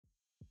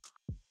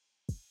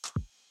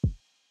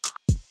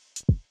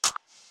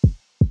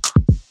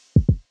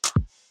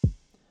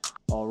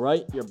All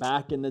right, you're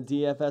back in the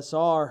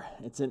DFSR.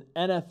 It's an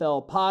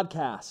NFL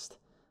podcast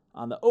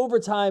on the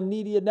Overtime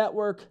Media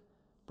Network,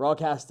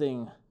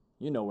 broadcasting,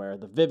 you know where,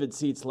 the Vivid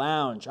Seats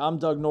Lounge. I'm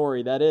Doug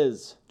Norrie, that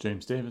is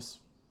James Davis.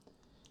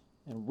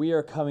 And we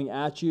are coming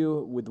at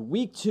you with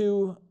Week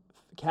 2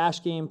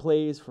 cash game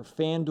plays for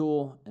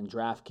FanDuel and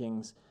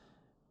DraftKings.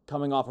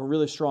 Coming off a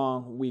really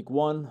strong Week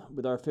 1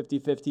 with our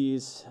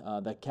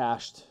 50-50s that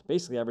cashed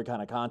basically every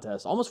kind of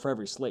contest, almost for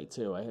every slate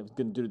too. I was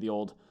going to do the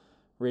old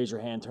raise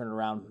your hand, turn it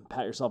around,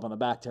 pat yourself on the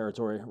back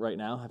territory right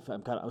now.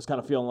 I was kind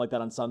of feeling like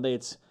that on Sunday.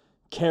 It's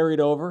carried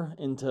over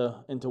into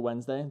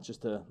Wednesday,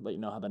 just to let you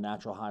know how the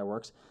natural high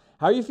works.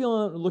 How are you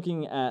feeling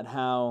looking at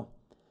how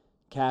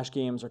cash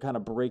games are kind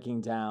of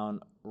breaking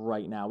down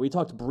right now? We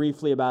talked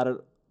briefly about it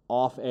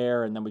off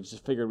air, and then we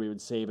just figured we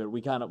would save it.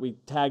 We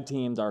tag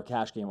teamed our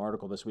cash game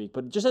article this week,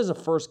 but just as a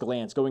first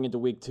glance going into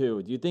Week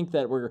 2, do you think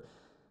that we're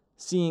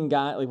seeing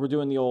guys like we're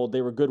doing the old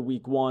they were good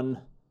Week 1,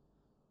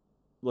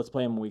 let's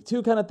play them Week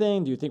 2 kind of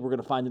thing? Do you think we're going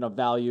to find enough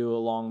value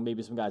along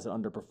maybe some guys that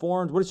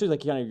underperformed? What is your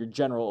kind of your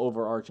general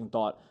overarching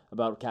thought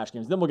about cash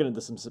games? Then we'll get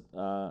into some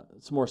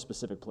more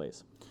specific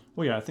plays.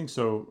 Well, yeah, I think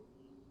so.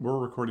 We're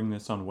recording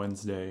this on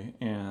Wednesday,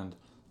 and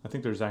I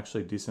think there's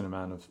actually a decent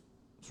amount of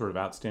sort of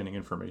outstanding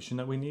information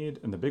that we need.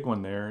 And the big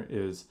one there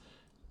is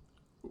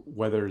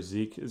whether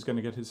Zeke is going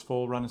to get his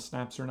full run of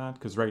snaps or not.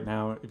 Because right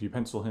now, if you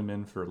pencil him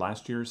in for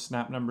last year's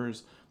snap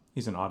numbers,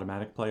 he's an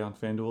automatic play on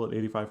FanDuel at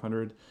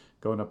 8,500,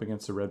 going up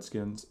against the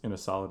Redskins in a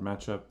solid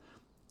matchup.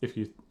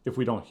 If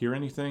we don't hear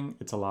anything,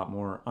 it's a lot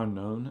more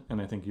unknown,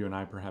 and I think you and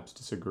I perhaps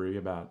disagree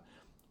about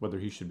whether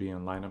he should be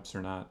in lineups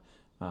or not.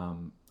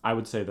 I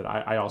would say that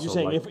I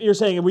also you're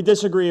saying we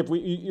disagree if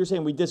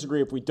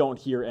we don't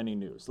hear any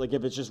news. Like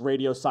if it's just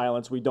radio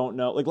silence, we don't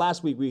know. Like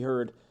last week we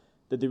heard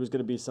that there was going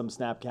to be some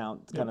snap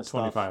count kind of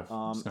 25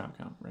 stuff. Snap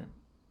count, right?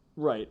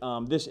 Right.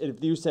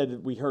 If you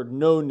said we heard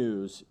no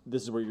news,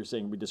 this is where you're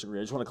saying we disagree.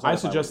 I just want to clarify.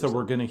 I suggest that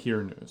we're going to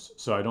hear news,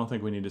 so I don't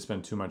think we need to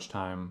spend too much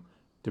time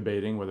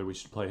debating whether we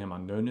should play him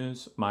on no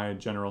news. My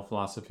general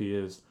philosophy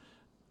is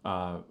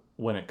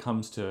when it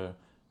comes to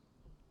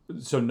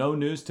no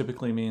news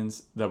typically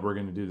means that we're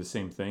going to do the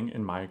same thing,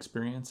 in my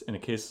experience. In a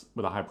case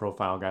with a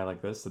high-profile guy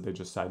like this that they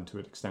just signed to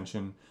an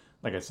extension,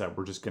 like I said,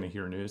 we're just going to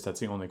hear news. That's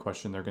the only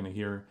question they're going to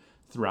hear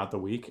throughout the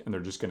week, and they're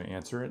just going to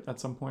answer it at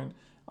some point.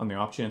 On the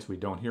off chance we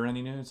don't hear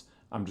any news,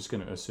 I'm just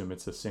going to assume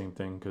it's the same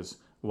thing, because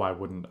why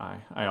wouldn't I?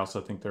 I also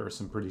think there are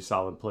some pretty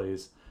solid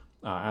plays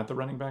at the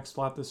running back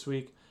slot this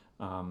week.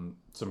 Some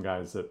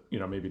guys that,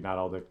 maybe not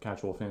all the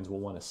casual fans will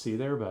want to see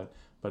there,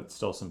 but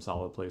still some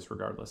solid plays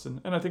regardless. And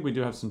I think we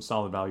do have some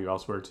solid value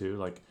elsewhere too,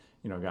 like,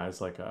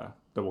 guys like that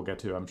we'll get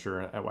to, I'm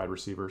sure, at wide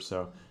receiver.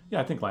 So, yeah,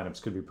 I think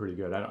lineups could be pretty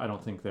good. I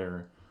don't think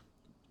they're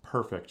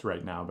perfect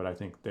right now, but I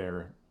think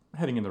they're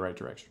heading in the right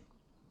direction.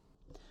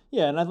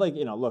 Yeah, and I'd like,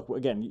 look,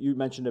 again, you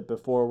mentioned it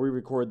before. We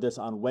record this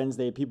on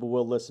Wednesday. People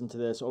will listen to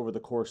this over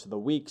the course of the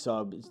week,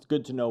 so it's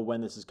good to know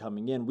when this is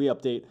coming in. We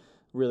update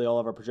really all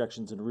of our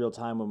projections in real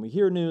time when we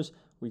hear news.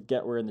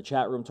 We're in the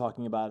chat room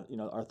talking about,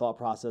 our thought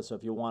process. So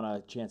if you want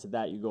a chance at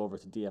that, you go over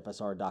to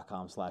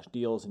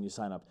dfsr.com/deals and you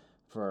sign up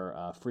for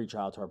a free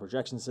trial to our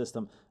projection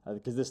system,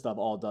 because this stuff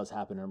all does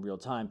happen in real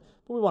time.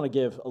 But we want to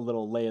give a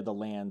little lay of the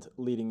land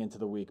leading into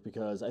the week,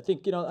 because I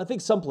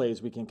think some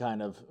plays we can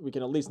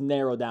at least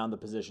narrow down the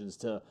positions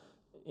to,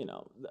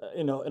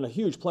 in a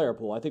huge player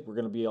pool. I think we're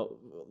going to be a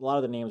lot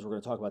of the names we're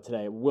going to talk about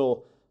today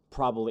will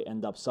probably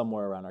end up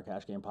somewhere around our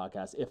cash game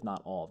podcast, if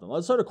not all of them.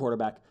 Let's start at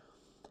quarterback.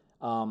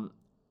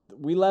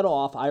 We led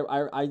off.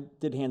 I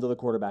did handle the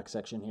quarterback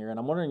section here, and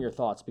I'm wondering your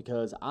thoughts,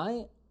 because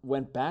I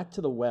went back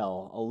to the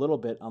well a little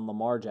bit on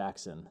Lamar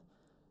Jackson,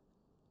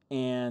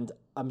 and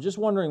I'm just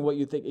wondering what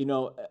you think,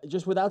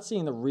 just without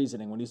seeing the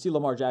reasoning, when you see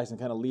Lamar Jackson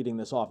kind of leading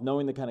this off,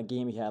 knowing the kind of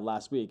game he had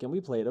last week, and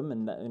we played him,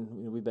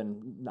 and we've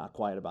been not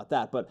quiet about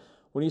that, but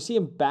when you see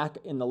him back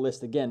in the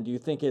list again, do you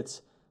think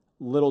it's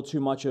a little too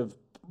much of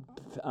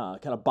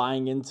kind of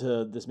buying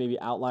into this maybe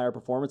outlier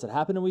performance that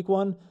happened in Week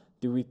 1?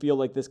 Do we feel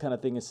like this kind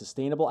of thing is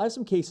sustainable? I have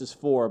some cases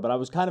for, but I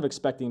was kind of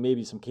expecting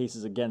maybe some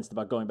cases against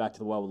about going back to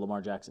the well with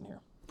Lamar Jackson here.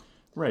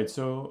 Right.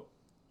 So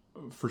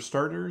for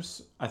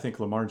starters, I think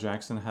Lamar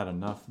Jackson had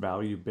enough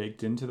value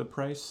baked into the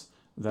price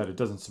that it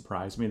doesn't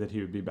surprise me that he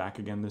would be back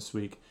again this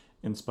week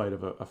in spite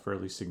of a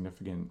fairly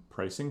significant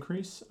price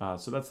increase.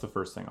 So that's the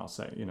first thing I'll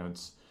say.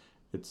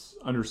 It's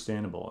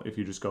understandable if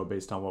you just go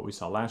based on what we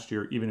saw last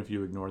year, even if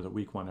you ignore that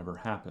Week 1 ever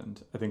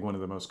happened. I think one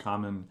of the most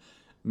common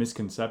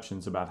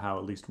misconceptions about how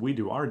at least we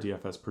do our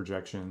DFS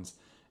projections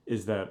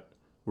is that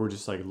we're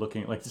just like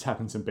looking, like this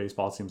happens in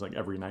baseball, it seems like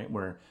every night,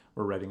 where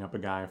we're writing up a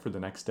guy for the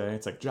next day.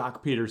 It's like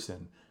Jock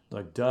Peterson,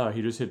 like, duh,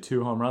 he just hit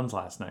 2 home runs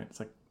last night. It's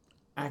like,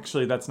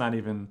 actually, that's not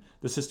even,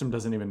 the system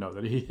doesn't even know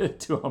that he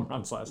hit 2 home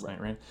runs last night,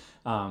 right?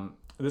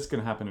 This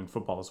can happen in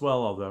football as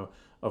well, although,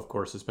 of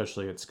course,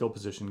 especially at skill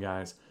position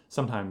guys,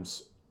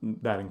 sometimes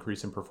that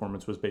increase in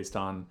performance was based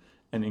on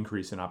an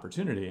increase in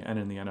opportunity. And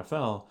in the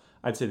NFL,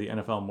 I'd say the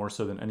NFL more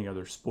so than any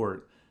other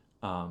sport,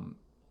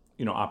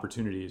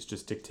 opportunity is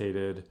just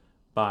dictated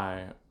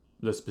by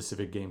the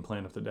specific game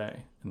plan of the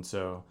day. And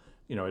so,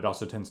 it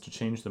also tends to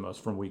change the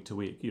most from week to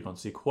week. You don't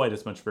see quite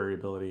as much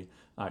variability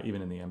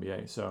even in the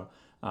NBA. So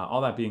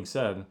all that being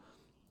said,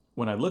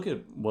 when I look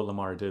at what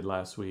Lamar did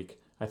last week,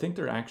 I think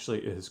there actually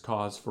is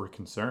cause for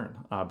concern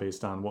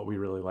based on what we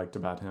really liked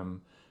about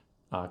him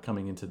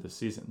coming into the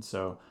season.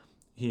 So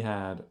he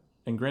had,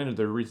 and granted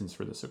there are reasons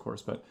for this, of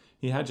course, but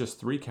he had just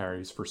 3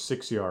 carries for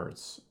 6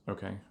 yards,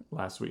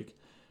 last week.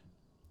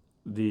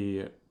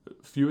 The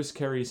fewest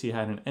carries he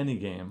had in any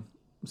game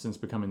since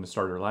becoming the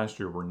starter last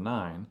year were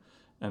 9,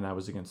 and that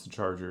was against the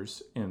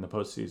Chargers in the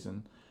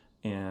postseason.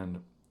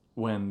 And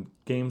when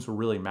games were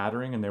really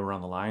mattering and they were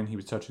on the line, he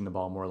was touching the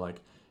ball more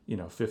like,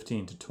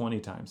 15 to 20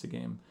 times a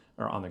game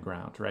or on the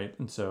ground, right?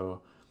 And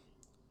so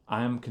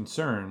I'm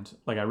concerned.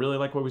 Like, I really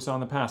like what we saw in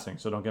the passing,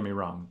 so don't get me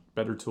wrong.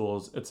 Better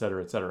tools, et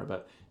cetera, et cetera.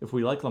 But if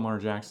we like Lamar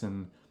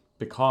Jackson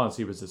because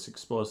he was this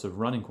explosive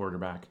running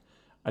quarterback,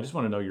 I just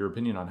want to know your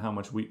opinion on how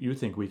much you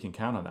think we can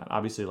count on that.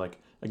 Obviously, like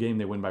a game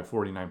they win by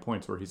 49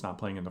 points where he's not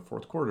playing in the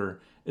fourth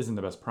quarter isn't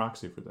the best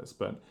proxy for this.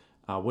 But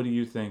what do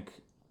you think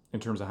in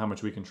terms of how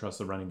much we can trust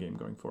the running game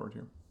going forward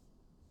here?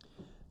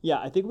 Yeah,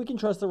 I think we can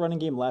trust the running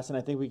game less, and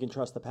I think we can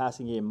trust the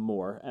passing game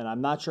more. And I'm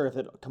not sure if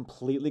it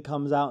completely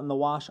comes out in the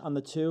wash on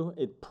the two.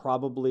 It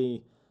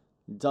probably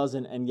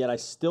doesn't, and yet I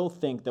still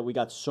think that we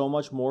got so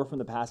much more from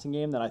the passing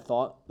game than I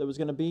thought there was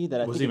going to be.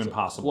 That I was think even it's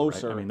possible.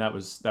 closer. Right? I mean, that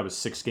was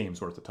 6 games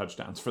worth of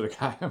touchdowns for the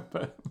guy.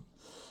 But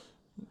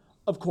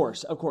Of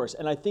course,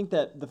 and I think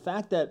that the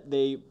fact that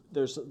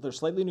there's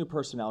slightly new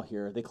personnel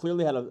here. They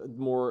clearly had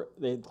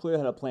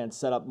a plan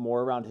set up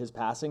more around his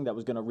passing that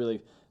was going to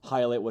really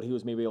highlight what he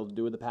was maybe able to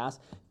do with the pass.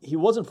 He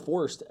wasn't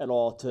forced at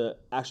all to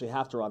actually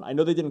have to run. I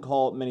know they didn't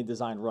call many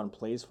designed run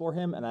plays for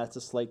him, and that's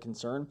a slight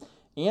concern.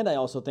 And I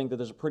also think that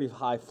there's a pretty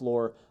high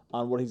floor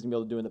on what he's going to be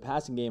able to do in the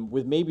passing game,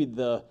 with maybe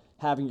the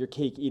having your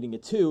cake eating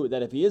it too,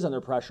 that if he is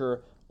under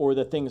pressure or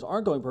that things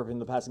aren't going perfect in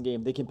the passing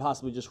game, they can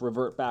possibly just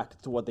revert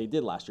back to what they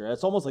did last year.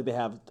 It's almost like they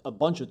have a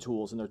bunch of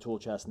tools in their tool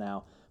chest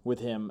now with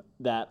him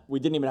that we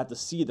didn't even have to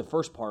see the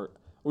first part.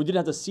 We didn't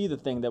have to see the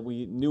thing that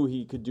we knew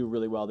he could do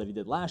really well that he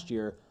did last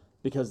year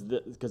because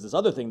this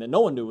other thing that no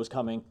one knew was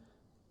coming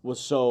was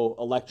so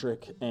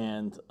electric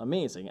and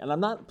amazing. And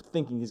I'm not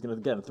thinking he's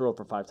going to throw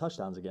for 5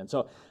 touchdowns again.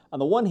 So on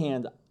the one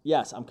hand,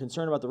 yes, I'm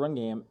concerned about the run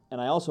game,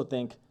 and I also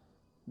think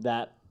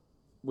that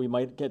we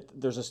might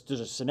get there's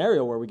a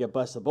scenario where we get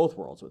best of both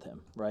worlds with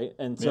him, right?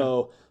 And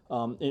so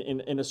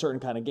in a certain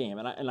kind of game,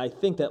 and I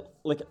think that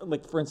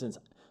like for instance,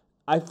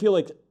 I feel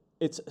like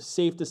it's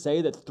safe to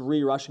say that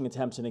 3 rushing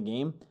attempts in a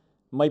game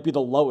might be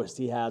the lowest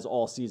he has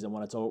all season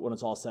when it's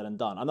all said and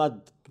done. I'm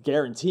not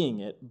guaranteeing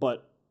it,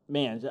 but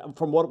man,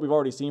 from what we've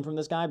already seen from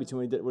this guy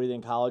between what he did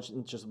in college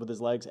and just with his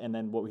legs and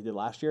then what we did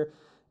last year,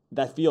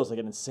 that feels like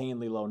an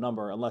insanely low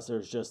number unless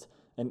there's just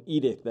an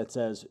edict that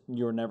says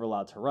you're never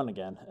allowed to run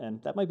again.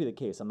 And that might be the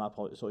case. I'm not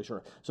totally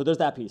sure. So there's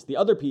that piece. The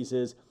other piece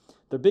is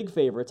they're big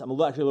favorites. I'm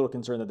actually a little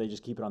concerned that they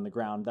just keep it on the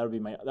ground. That would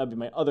be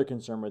my other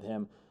concern with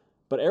him.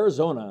 But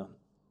Arizona,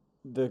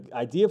 the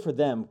idea for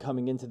them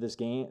coming into this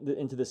game,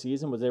 into the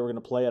season, was they were going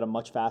to play at a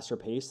much faster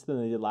pace than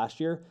they did last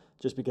year,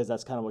 just because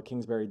that's kind of what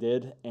Kingsbury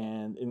did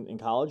and in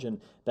college, and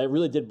that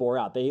really did bore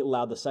out. They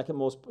allowed the second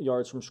most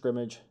yards from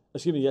scrimmage,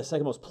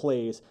 second most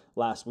plays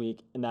last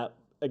week, and that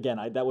again,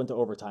 that went to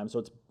overtime,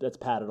 so that's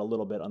padded a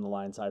little bit on the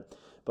line side.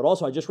 But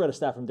also, I just read a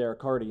stat from Derek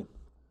Carty,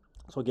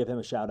 so I'll give him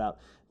a shout out,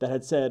 that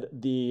had said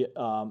the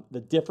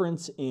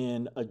difference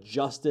in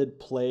adjusted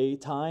play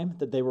time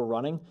that they were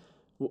running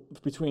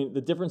between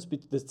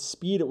the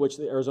speed at which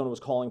the Arizona was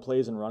calling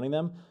plays and running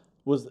them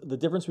was the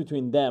difference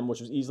between them,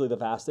 which was easily the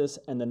fastest,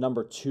 and the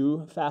number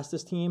 2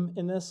 fastest team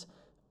in this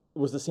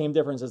was the same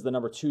difference as the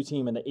number 2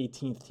 team and the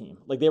 18th team.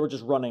 Like, they were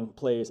just running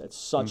plays at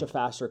such a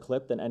faster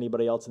clip than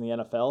anybody else in the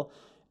NFL.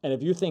 And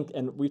if you think,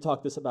 and we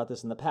talked about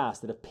this in the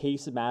past, that if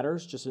pace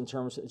matters, just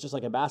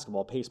like in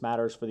basketball, pace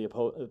matters for the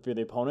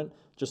opponent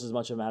just as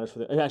much as it matters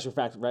for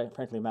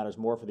frankly, it matters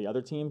more for the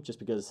other team, just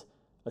because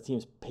a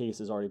team's pace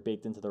is already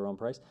baked into their own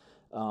price.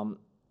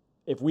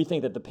 If we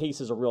think that the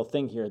pace is a real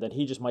thing here, then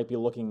he just might be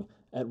looking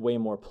at way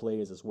more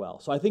plays as well.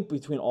 So I think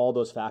between all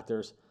those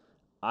factors,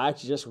 I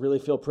actually just really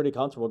feel pretty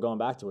comfortable going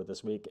back to it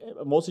this week,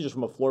 mostly just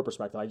from a floor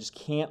perspective. I just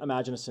can't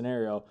imagine a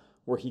scenario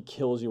where he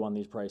kills you on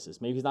these prices.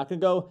 Maybe he's not going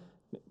to go.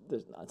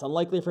 It's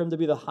unlikely for him to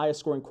be the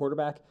highest scoring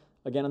quarterback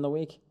again in the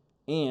week.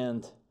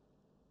 And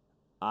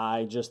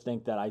I just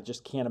think that I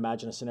just can't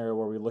imagine a scenario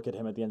where we look at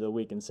him at the end of the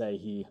week and say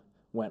he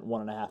went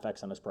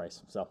 1.5x on his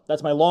price. So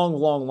that's my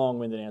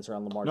long-winded answer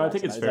on Lamar Jackson. No, I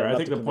think it's fair. I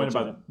think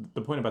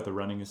the point about the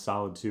running is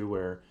solid too,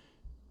 where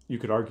you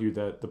could argue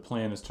that the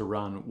plan is to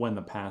run when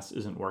the pass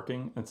isn't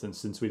working. And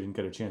since we didn't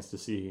get a chance to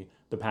see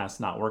the pass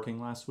not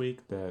working last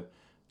week, that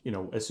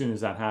as soon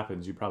as that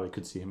happens, you probably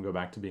could see him go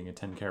back to being a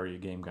 10 carry a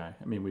game guy.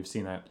 I mean, we've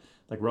seen that.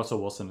 Like,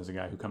 Russell Wilson is a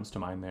guy who comes to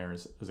mind there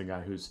as a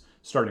guy who's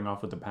starting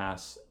off with the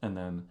pass and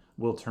then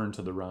will turn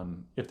to the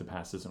run if the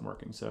pass isn't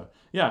working. So,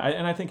 yeah,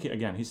 and I think,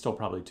 he's still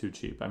probably too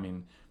cheap. I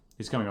mean,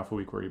 he's coming off a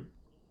week where he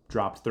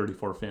dropped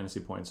 34 fantasy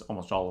points,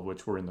 almost all of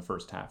which were in the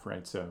first half,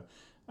 right? So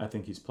I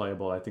think he's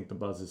playable. I think the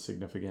buzz is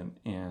significant.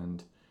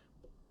 And,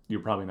 you're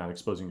probably not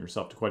exposing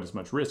yourself to quite as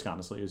much risk,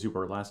 honestly, as you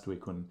were last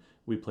week when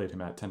we played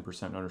him at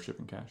 10% ownership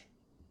in cash.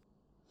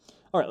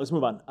 All right, let's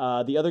move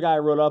on. The other guy I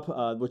wrote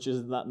up, which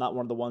is not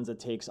one of the ones that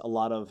takes a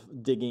lot of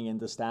digging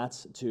into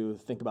stats to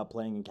think about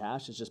playing in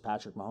cash, is just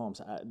Patrick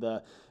Mahomes.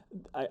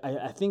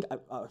 I think,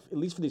 at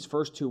least for these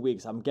first 2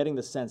 weeks, I'm getting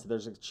the sense that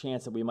there's a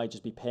chance that we might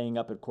just be paying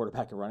up at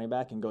quarterback and running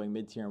back and going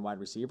mid-tier and wide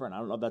receiver. And I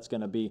don't know if that's going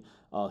to be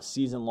a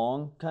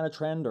season-long kind of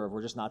trend or if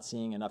we're just not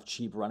seeing enough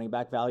cheap running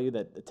back value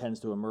that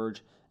tends to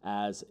emerge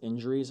as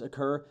injuries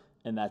occur.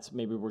 And that's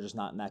maybe we're just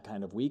not in that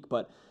kind of week.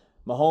 But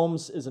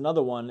Mahomes is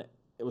another one.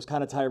 It was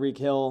kind of Tyreek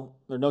Hill,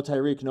 or no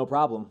Tyreek, no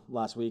problem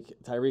last week.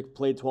 Tyreek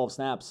played 12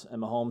 snaps,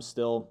 and Mahomes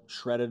still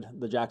shredded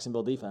the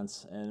Jacksonville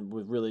defense, and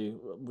with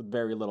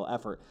very little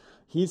effort.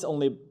 He's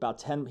only about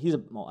 10. He's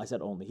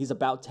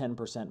about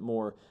 10%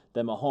 more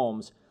than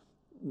Mahomes.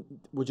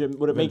 Would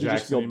it make you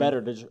just feel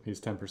better? He's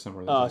 10%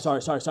 more than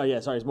Jackson. Sorry.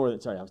 He's more than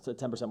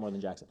 10% more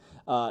than Jackson.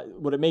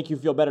 Would it make you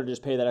feel better to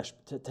just pay that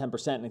extra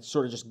 10% and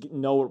sort of just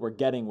know what we're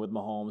getting with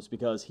Mahomes,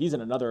 because he's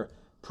in another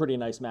pretty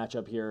nice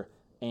matchup here?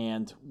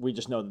 And we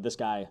just know that this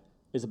guy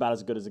is about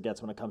as good as it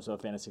gets when it comes to a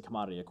fantasy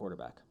commodity at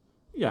quarterback.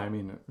 Yeah, I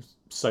mean,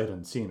 sight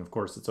unseen, of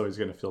course, it's always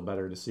going to feel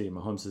better to see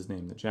Mahomes'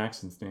 name than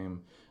Jackson's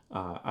name.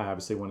 I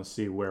obviously want to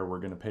see where we're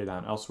going to pay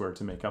down elsewhere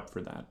to make up for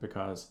that,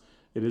 because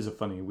it is a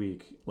funny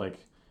week.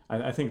 Like,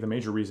 I think the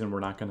major reason we're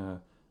not going to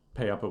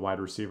pay up at wide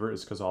receiver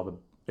is because all the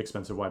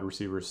expensive wide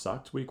receivers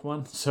sucked week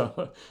one.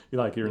 So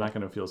you're not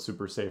going to feel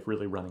super safe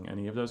really running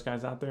any of those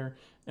guys out there.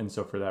 And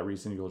so for that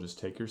reason, you'll just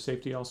take your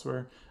safety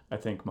elsewhere. I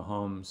think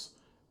Mahomes...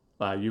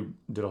 you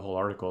did a whole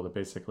article that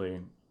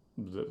basically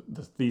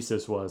the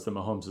thesis was that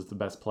Mahomes is the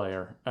best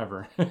player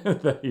ever,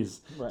 that he's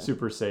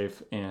super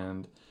safe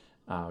and,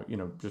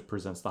 just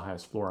presents the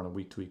highest floor on a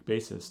week-to-week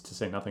basis, to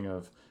say nothing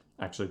of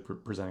actually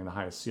presenting the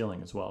highest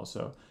ceiling as well.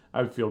 So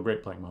I would feel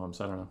great playing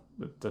Mahomes. I don't know.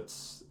 It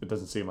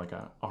doesn't seem like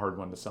a hard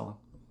one to sell him.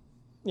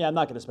 Yeah, I'm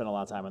not going to spend a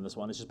lot of time on this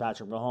one. It's just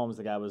Patrick Mahomes.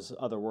 The guy was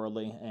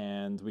otherworldly,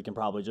 and we can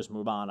probably just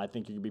move on. I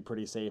think you can be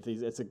pretty safe.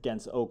 It's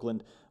against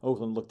Oakland.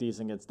 Oakland looked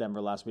decent against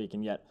Denver last week,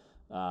 and yet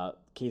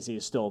KC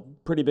is still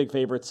pretty big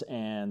favorites,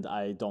 and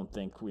I don't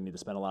think we need to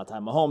spend a lot of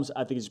time. Mahomes,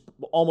 I think he's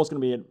almost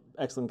going to be an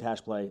excellent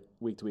cash play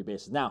week-to-week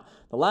basis. Now,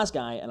 the last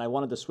guy, and I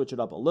wanted to switch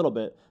it up a little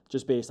bit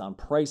just based on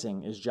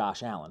pricing, is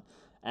Josh Allen.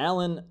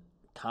 Allen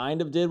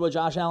kind of did what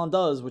Josh Allen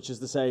does, which is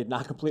to say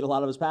not complete a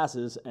lot of his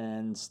passes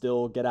and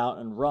still get out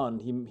and run.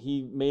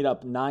 He made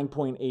up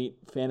 9.8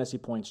 fantasy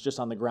points just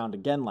on the ground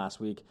again last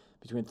week,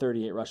 between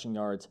 38 rushing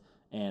yards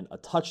and a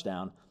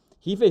touchdown.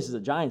 He faces a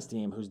Giants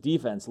team whose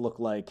defense looked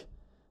like,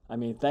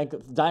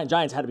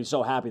 Giants had to be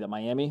so happy that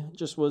Miami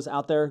just was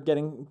out there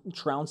getting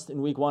trounced in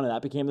week one, and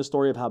that became the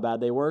story of how bad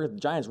they were. The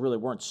Giants really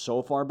weren't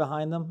so far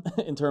behind them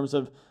in terms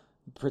of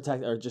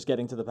protect or just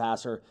getting to the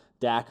passer.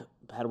 Dak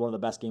had one of the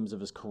best games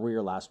of his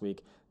career last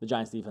week. The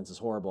Giants defense is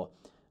horrible.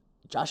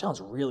 Josh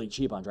Allen's really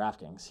cheap on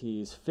DraftKings.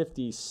 He's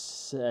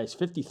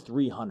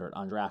 5,300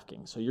 on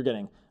DraftKings, so you're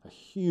getting a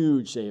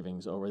huge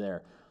savings over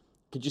there.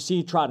 Could you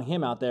see trotting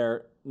him out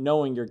there,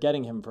 knowing you're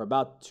getting him for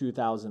about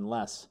 2,000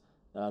 less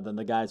than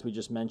the guys we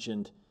just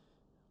mentioned?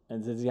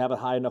 And does he have a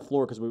high enough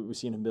floor, because we've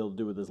seen him be able to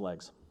do with his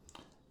legs?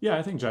 Yeah,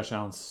 I think Josh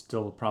Allen's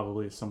still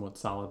probably a somewhat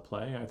solid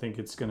play. I think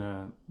it's going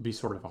to be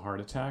sort of a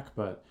heart attack,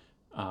 but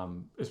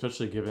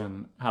especially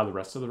given how the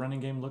rest of the running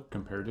game looked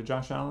compared to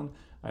Josh Allen,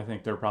 I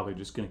think they're probably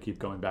just going to keep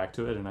going back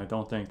to it. And I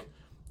don't think,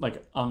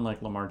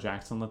 unlike Lamar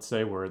Jackson, let's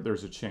say, where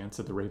there's a chance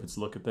that the Ravens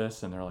look at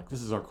this and they're like,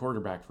 this is our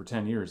quarterback for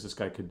 10 years. This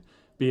guy could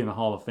be in the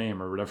Hall of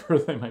Fame or whatever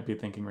they might be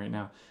thinking right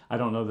now. I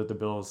don't know that the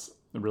Bills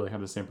really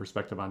have the same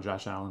perspective on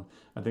Josh Allen.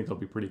 I think they'll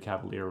be pretty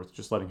cavalier with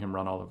just letting him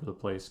run all over the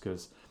place,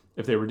 because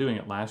if they were doing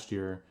it last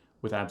year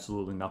with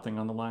absolutely nothing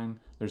on the line,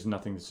 there's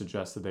nothing to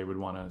suggest that they would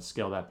want to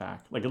scale that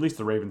back. At least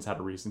the Ravens had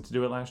a reason to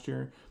do it last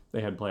year.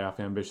 They had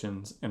playoff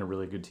ambitions and a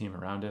really good team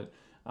around it.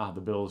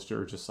 The Bills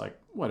are just like,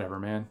 whatever,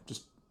 man,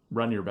 just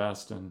run your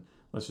best and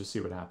let's just see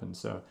what happens.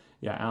 So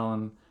yeah,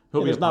 Allen,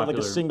 there's not like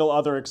a single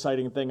other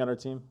exciting thing on our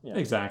team. Yeah.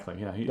 Exactly.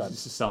 Yeah,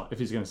 if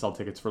he's going to sell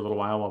tickets for a little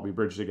while we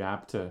bridge the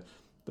gap to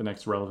the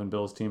next relevant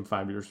Bills team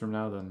 5 years from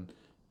now, then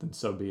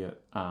so be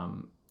it.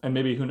 And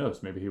maybe, who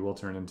knows, maybe he will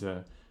turn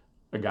into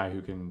a guy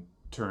who can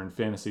turn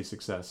fantasy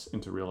success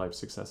into real life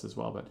success as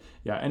well. But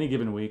yeah, any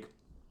given week,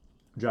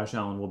 Josh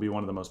Allen will be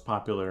one of the most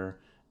popular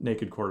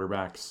naked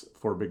quarterbacks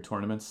for big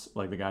tournaments,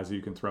 like the guys that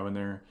you can throw in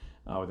there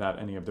without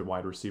any of the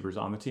wide receivers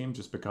on the team,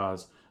 just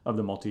because of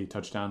the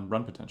multi-touchdown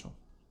run potential.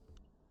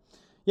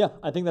 Yeah,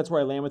 I think that's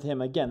where I land with him.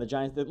 Again, the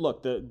Giants,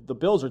 look, the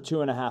Bills are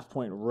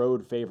 2.5-point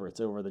road favorites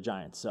over the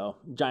Giants. So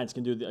Giants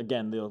can do,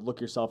 they'll look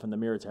yourself in the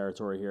mirror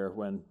territory here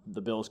when the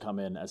Bills come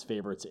in as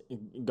favorites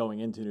going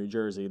into New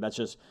Jersey. That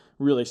just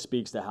really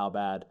speaks to how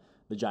bad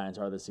the Giants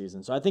are this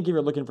season. So I think if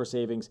you're looking for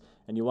savings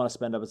and you want to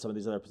spend up at some of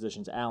these other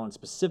positions, Allen,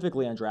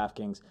 specifically on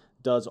DraftKings,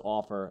 does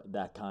offer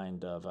that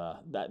kind of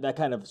that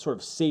kind of sort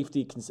of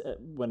safety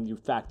when you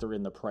factor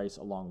in the price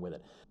along with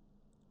it.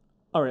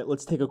 All right,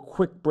 let's take a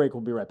quick break.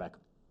 We'll be right back.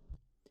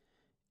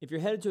 If you're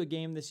headed to a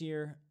game this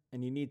year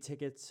and you need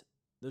tickets,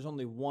 there's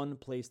only one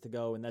place to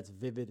go, and that's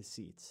Vivid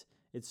Seats.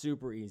 It's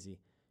super easy.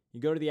 You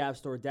go to the App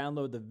Store,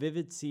 download the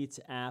Vivid Seats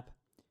app.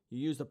 You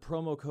use the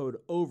promo code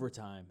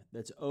OVERTIME.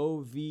 That's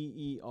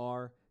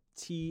OVERTIME.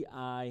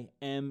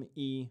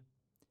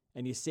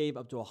 And you save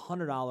up to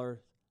 $100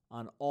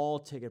 on all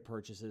ticket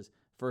purchases,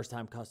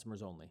 first-time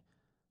customers only.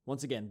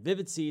 Once again,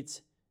 Vivid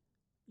Seats.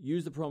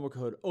 Use the promo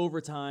code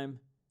OVERTIME.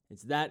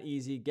 It's that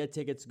easy. Get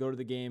tickets, go to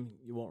the game.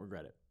 You won't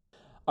regret it.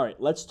 All right,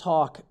 let's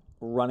talk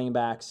running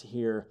backs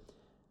here.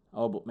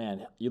 Oh,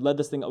 man, you led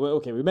this thing.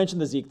 Okay, we mentioned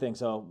the Zeke thing,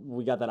 so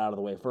we got that out of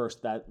the way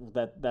first. That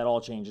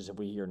all changes if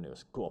we hear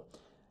news. Cool.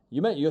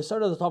 You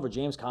started us off with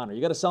James Conner.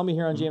 You got to sell me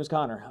here on James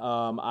Conner.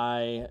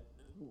 I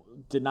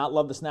did not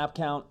love the snap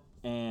count,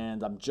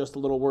 and I'm just a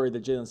little worried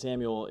that Jalen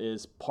Samuel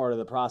is part of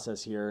the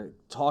process here.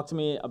 Talk to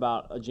me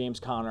about a James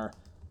Conner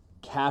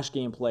cash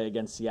game play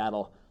against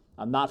Seattle.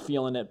 I'm not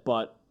feeling it,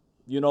 but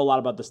you know a lot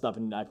about this stuff,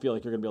 and I feel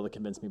like you're going to be able to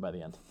convince me by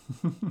the end.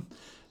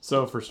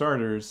 So for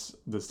starters,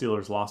 the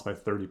Steelers lost by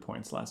 30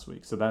 points last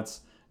week. So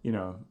that's,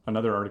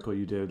 another article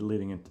you did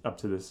leading up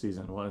to this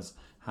season was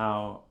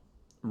how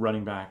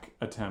running back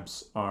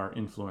attempts are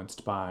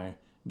influenced by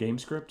game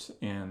script.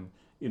 And,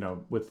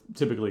 with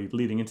typically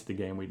leading into the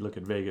game, we'd look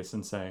at Vegas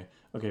and say,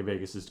 okay,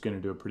 Vegas is going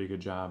to do a pretty good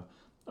job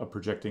of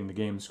projecting the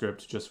game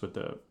script just with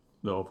the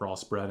overall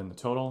spread and the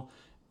total.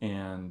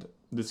 And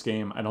this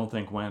game, I don't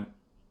think went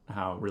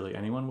how really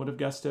anyone would have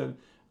guessed it.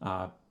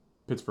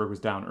 Pittsburgh was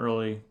down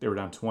early. They were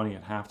down 20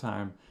 at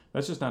halftime.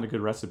 That's just not a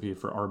good recipe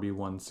for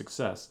RB1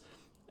 success.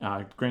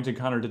 Granted,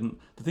 Conner didn't...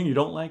 The thing you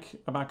don't like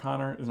about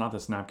Conner is not the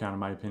snap count, in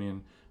my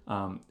opinion.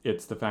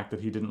 It's the fact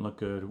that he didn't look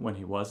good when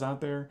he was out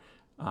there.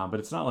 But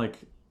it's not like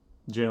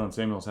Jalen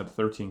Samuels had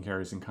 13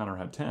 carries and Conner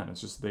had 10.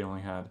 It's just they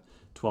only had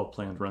 12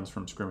 planned runs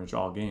from scrimmage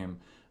all game.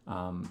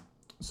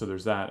 So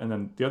there's that. And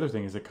then the other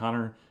thing is that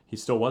Conner, he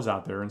still was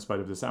out there in spite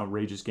of this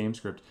outrageous game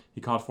script.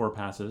 He caught 4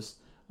 passes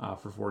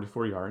for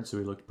 44 yards, so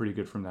he looked pretty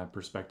good from that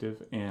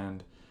perspective.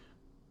 And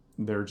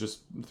they're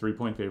just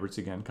 3-point favorites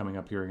again coming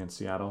up here against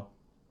Seattle.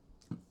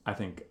 I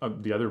think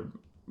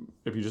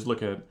if you just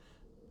look at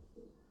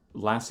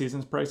last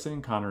season's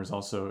pricing, Conner is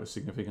also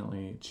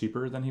significantly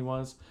cheaper than he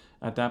was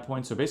at that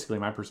point. So basically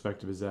my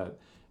perspective is that,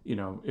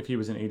 if he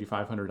was an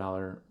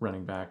 $8,500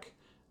 running back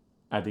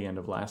at the end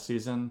of last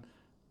season,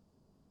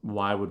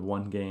 why would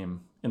one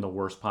game in the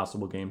worst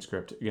possible game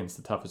script against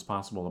the toughest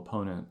possible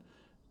opponent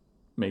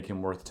make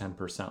him worth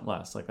 10%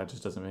 less? Like, that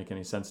just doesn't make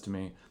any sense to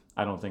me.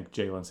 I don't think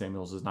Jalen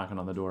Samuels is knocking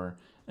on the door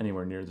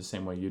anywhere near the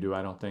same way you do.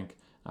 I don't think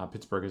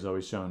Pittsburgh has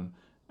always shown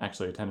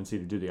actually a tendency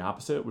to do the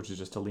opposite, which is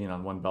just to lean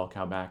on one bell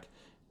cow back.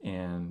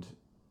 And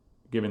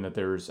given that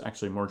there's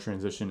actually more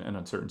transition and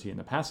uncertainty in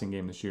the passing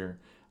game this year,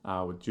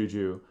 with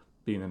Juju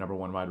being the number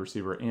one wide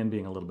receiver and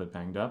being a little bit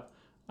banged up,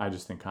 I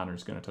just think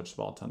Conner's going to touch the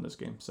ball a ton this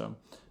game. So,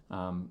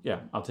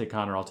 I'll take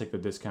Conner. I'll take the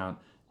discount,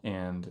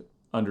 and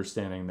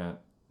understanding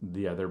that,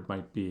 there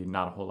might be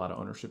not a whole lot of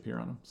ownership here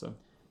on him. So,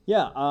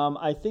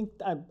 I think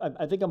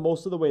I'm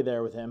most of the way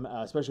there with him,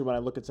 especially when I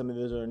look at some of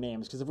those other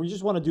names. Because if we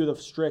just want to do the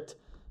strict,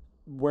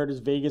 where does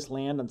Vegas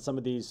land on some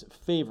of these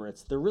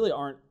favorites?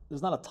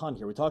 There's not a ton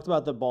here. We talked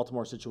about the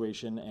Baltimore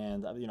situation,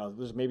 and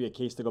there's maybe a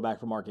case to go back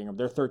for Mark Ingram.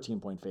 They're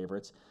 13-point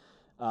favorites.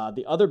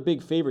 The other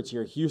big favorites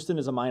here, Houston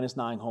is a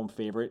 -9 home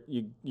favorite.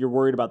 You're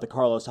worried about the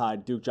Carlos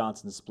Hyde, Duke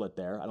Johnson split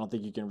there. I don't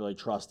think you can really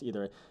trust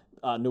either.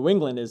 New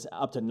England is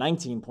up to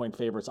 19-point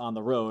favorites on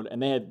the road,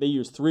 and they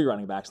used 3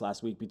 running backs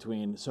last week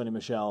between Sonny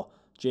Michel,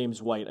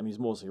 James White. I mean, he's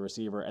mostly a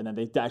receiver, and then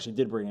they actually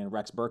did bring in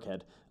Rex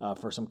Burkhead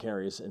for some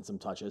carries and some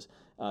touches.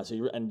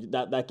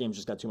 That game's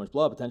just got too much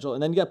blowout potential.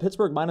 And then you got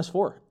Pittsburgh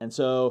 -4, and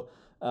so.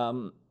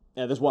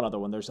 There's one other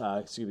one. There's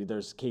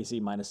KC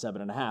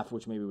 -7.5,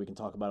 which maybe we can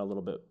talk about a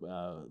little bit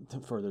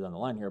further down the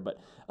line here. But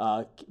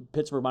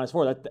Pittsburgh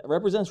 -4, that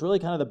represents really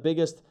kind of the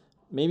biggest,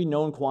 maybe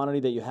known quantity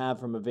that you have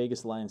from a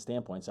Vegas line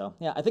standpoint. So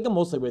I think I'm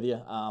mostly with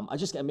you.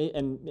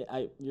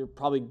 You're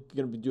probably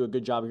going to do a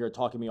good job here at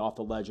talking me off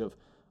the ledge of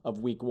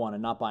week one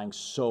and not buying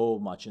so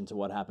much into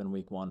what happened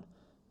week one.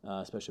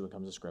 Especially when it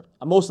comes to script.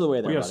 I'm most of the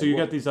way there. Well, so you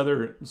got these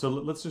other. So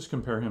let's just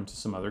compare him to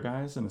some other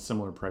guys in a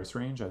similar price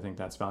range. I think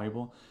that's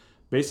valuable.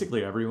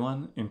 Basically,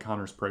 everyone in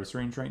Conner's price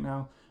range right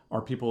now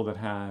are people that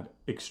had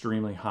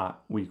extremely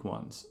hot week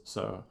ones.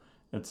 So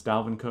it's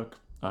Dalvin Cook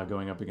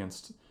going up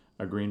against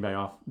a Green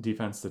Bay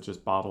defense that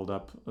just bottled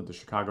up the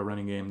Chicago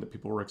running game that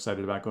people were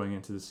excited about going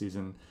into the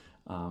season.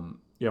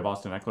 You have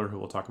Austin Eckler, who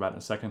we'll talk about in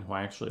a second, who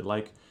I actually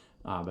like,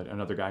 but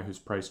another guy whose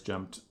price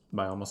jumped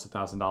by almost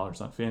 $1,000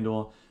 on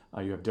FanDuel.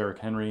 You have Derrick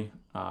Henry,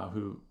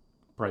 who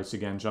price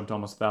again jumped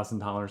almost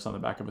 $1,000 on the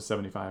back of a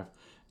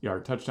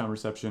 75-yard touchdown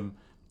reception.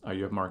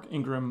 You have Mark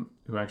Ingram,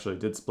 who actually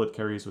did split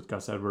carries with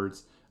Gus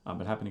Edwards,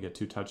 but happened to get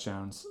 2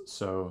 touchdowns.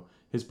 So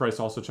his price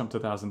also jumped to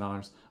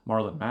 $1,000.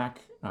 Marlon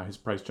Mack, his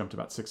price jumped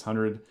about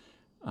 $600.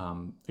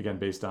 Again,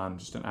 based on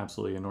just an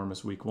absolutely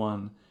enormous week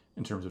one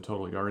in terms of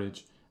total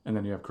yardage. And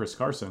then you have Chris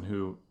Carson,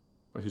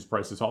 whose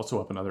price is also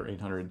up another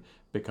 $800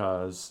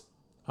 because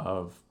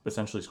of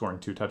essentially scoring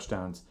 2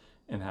 touchdowns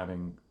and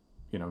having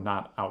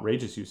not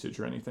outrageous usage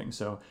or anything.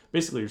 So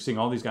basically, you're seeing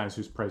all these guys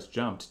whose price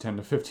jumped 10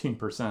 to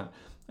 15%,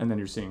 and then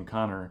you're seeing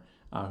Connor,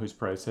 whose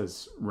price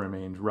has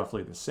remained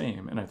roughly the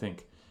same. And I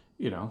think,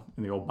 in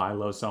the old buy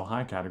low, sell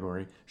high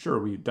category, sure,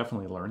 we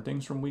definitely learned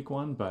things from week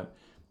one, but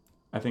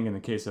I think in the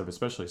case of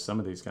especially some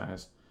of these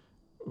guys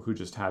who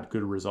just had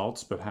good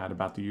results but had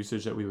about the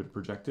usage that we would have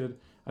projected,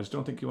 I just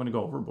don't think you want to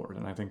go overboard.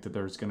 And I think that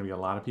there's going to be a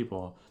lot of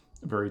people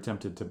very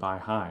tempted to buy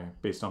high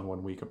based on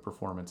 1 week of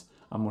performance.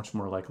 I'm much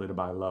more likely to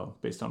buy low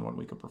based on 1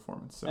 week of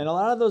performance. So. And a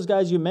lot of those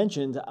guys you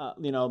mentioned,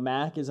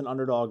 Mac is an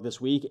underdog this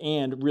week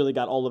and really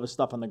got all of his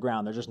stuff on the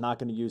ground. They're just not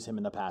going to use him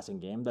in the passing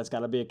game. That's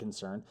got to be a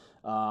concern.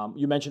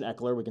 You mentioned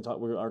Eckler.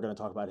 We are going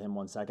to talk about him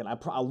 1 second. I'm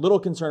a little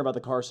concerned about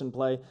the Carson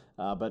play,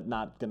 but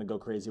not going to go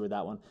crazy with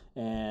that one.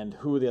 And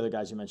who are the other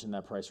guys you mentioned in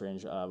that price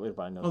range?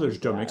 There's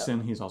Joe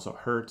Mixon. He's also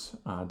hurt.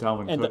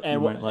 Dalvin Cook, you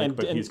might like,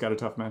 but he's got a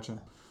tough matchup.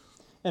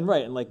 And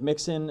like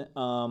Mixon,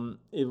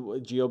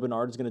 Gio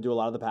Bernard is going to do a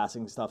lot of the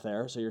passing stuff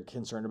there, so you're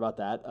concerned about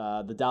that.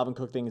 The Dalvin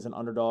Cook thing is an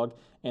underdog,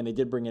 and they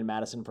did bring in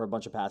Madison for a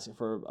bunch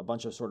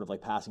of sort of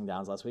like passing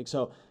downs last week.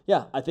 So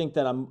yeah, I think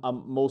that I'm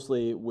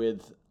mostly in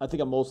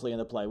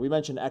the play. You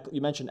mentioned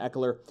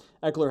Eckler.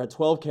 Eckler had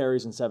 12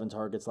 carries and 7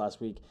 targets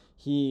last week.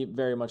 He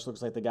very much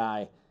looks like the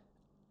guy.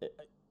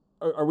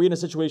 Are we in a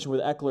situation with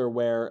Eckler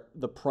where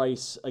the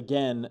price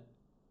again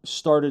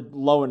started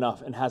low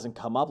enough and hasn't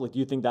come up? Like, do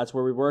you think that's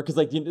where we were? Because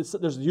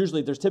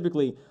there's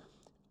typically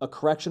a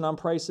correction on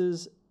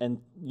prices, and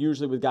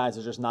usually with guys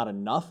there's just not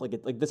enough.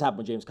 Like this happened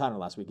with James Conner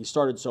last week. He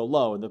started so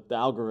low, and the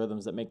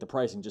algorithms that make the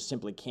pricing just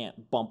simply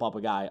can't bump up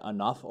a guy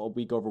enough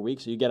week over week.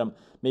 So you get him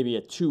maybe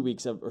at 2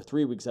 weeks or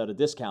 3 weeks out of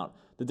discount.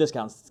 The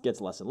discount gets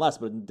less and less,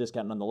 but a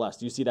discount nonetheless.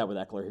 Do you see that with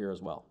Eckler here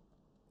as well?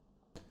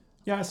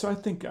 Yeah, so I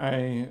think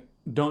I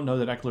don't know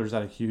that Eckler's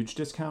at a huge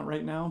discount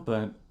right now,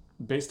 but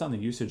based on the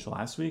usage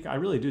last week, I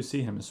really do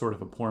see him as sort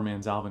of a poor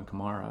man's Alvin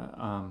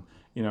Kamara.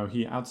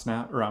 He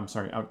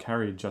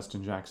out-carried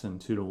Justin Jackson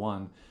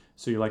 2-1.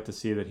 So you like to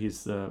see that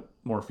he's the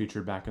more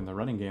featured back in the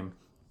running game.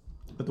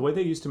 But the way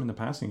they used him in the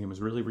passing game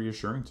was really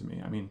reassuring to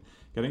me. I mean,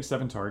 getting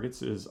 7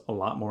 targets is a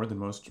lot more than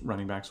most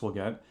running backs will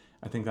get.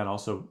 I think that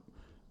also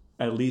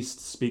at least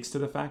speaks to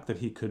the fact that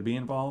he could be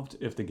involved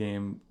if the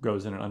game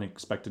goes in an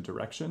unexpected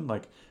direction.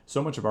 Like,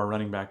 so much of our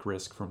running back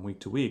risk from week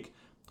to week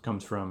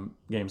comes from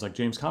games like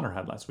James Conner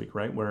had last week,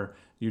 right? Where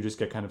you just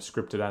get kind of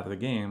scripted out of the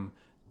game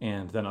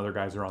and then other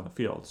guys are on the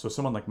field. So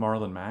someone like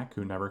Marlon Mack,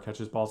 who never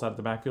catches balls out of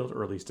the backfield,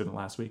 or at least didn't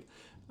last week,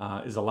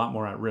 is a lot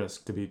more at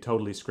risk to be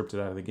totally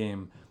scripted out of the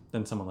game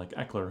than someone like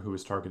Eckler, who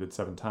was targeted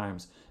 7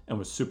 times and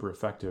was super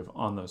effective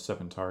on those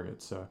 7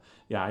 targets. So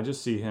yeah, I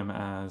just see him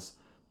as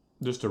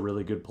just a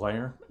really good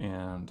player,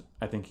 and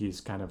I think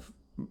he's kind of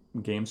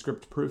game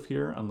script proof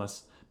here,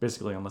 unless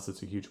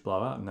it's a huge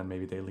blowout, and then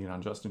maybe they lean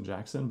on Justin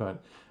Jackson.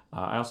 But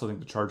I also think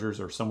the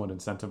Chargers are somewhat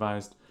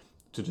incentivized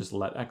to just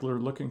let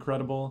Eckler look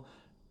incredible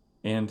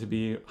and to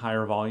be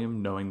higher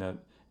volume, knowing that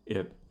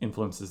it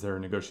influences their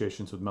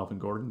negotiations with Melvin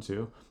Gordon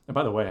too. And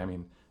by the way, I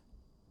mean,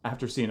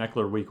 after seeing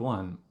Eckler week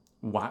 1,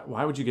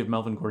 why would you give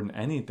Melvin Gordon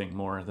anything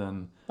more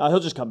than he'll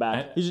just come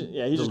back? He's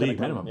the just league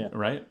minimum, yeah.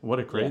 Right? What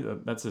a crazy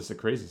that's just a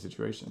crazy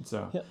situation.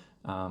 So,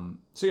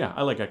 yeah.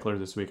 I like Eckler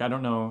this week. I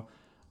don't know.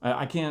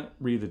 I can't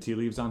read the tea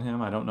leaves on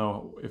him. I don't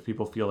know if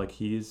people feel like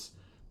he's,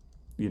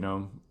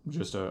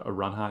 just a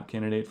run hot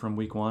candidate from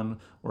week 1,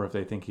 or if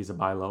they think he's a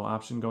buy low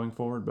option going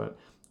forward. But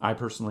I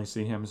personally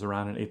see him as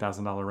around an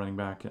 $8,000 running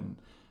back, and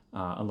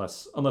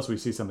unless we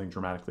see something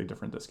dramatically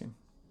different this game.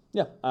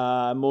 Yeah,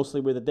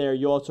 mostly with it there.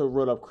 You also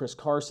wrote up Chris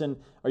Carson.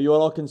 Are you at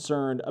all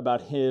concerned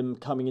about him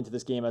coming into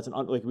this game as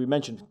like we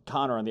mentioned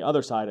Connor on the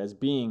other side as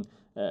being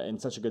in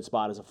such a good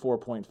spot as a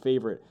 4-point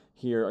favorite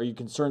here? Are you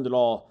concerned at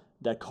all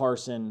that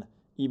Carson,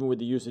 even with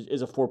the usage,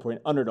 is a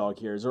 4-point underdog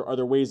here? Are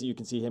there ways that you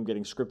can see him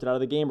getting scripted out of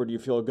the game, or do you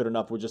feel good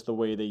enough with just the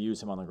way they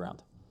use him on the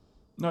ground?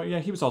 No, yeah,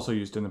 he was also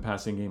used in the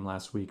passing game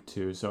last week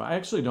too. So I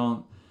actually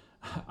don't.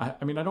 I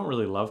don't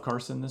really love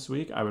Carson this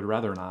week. I would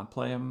rather not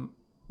play him,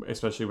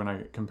 especially when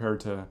I compare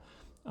to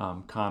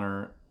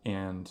Connor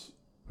and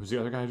who's the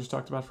other guy I just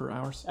talked about for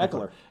hours?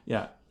 Eckler.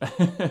 Yeah.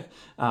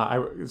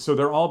 So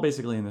they're all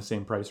basically in the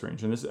same price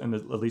range, and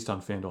at least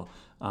on FanDuel,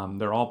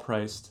 they're all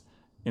priced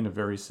in a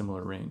very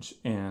similar range.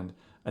 And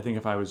I think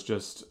if I was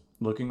just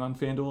looking on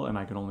FanDuel and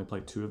I could only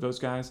play 2 of those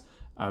guys,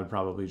 I would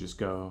probably just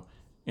go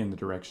in the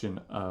direction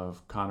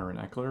of Connor and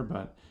Eckler.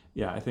 But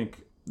yeah, I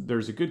think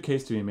there's a good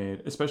case to be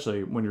made,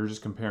 especially when you're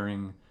just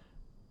comparing,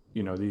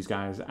 these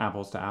guys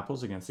apples to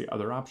apples against the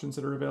other options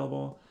that are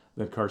available,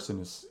 that Carson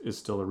is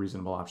still a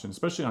reasonable option,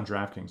 especially on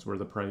DraftKings where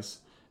the price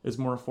is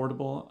more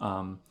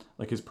affordable.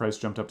 Like his price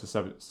jumped up to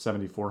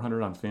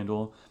 $7,400 on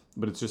FanDuel,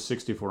 but it's just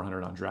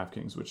 $6,400 on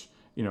DraftKings, which,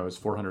 is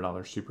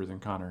 $400 cheaper than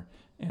Connor,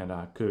 and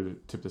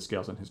could tip the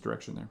scales in his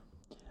direction there.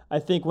 I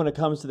think when it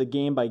comes to the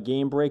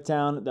game-by-game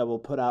breakdown that we'll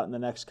put out in the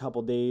next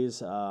couple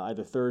days,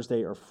 either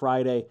Thursday or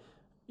Friday,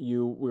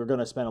 we're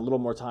going to spend a little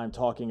more time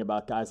talking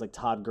about guys like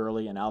Todd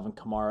Gurley and Alvin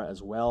Kamara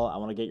as well. I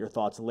want to get your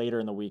thoughts later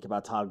in the week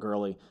about Todd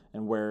Gurley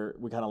and where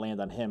we kind of land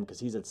on him,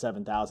 because he's at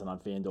 $7,000 on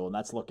FanDuel, and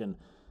that's looking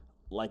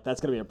like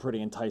that's going to be a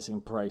pretty enticing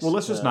price. Well,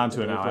 let's just nod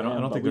to it now. I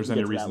don't think there's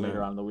any reason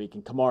later on in the week.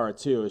 And Kamara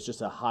too is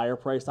just a higher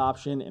priced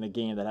option in a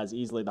game that has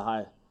easily the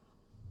high.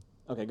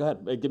 Okay, go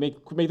ahead.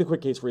 Make the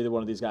quick case for either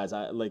one of these guys.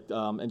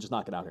 And just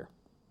knock it out here.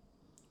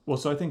 Well,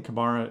 so I think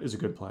Kamara is a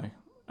good play.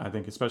 I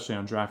think especially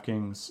on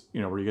DraftKings,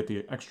 where you get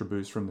the extra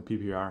boost from the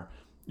PPR,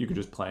 you could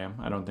just play him.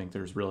 I don't think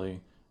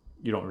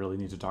you don't really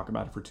need to talk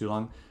about it for too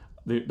long.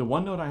 The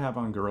one note I have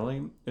on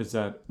Gurley is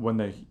that when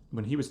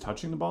he was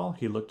touching the ball,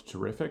 he looked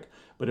terrific,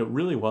 but it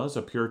really was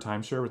a pure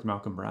timeshare with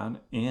Malcolm Brown,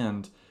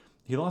 and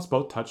he lost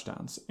both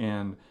touchdowns,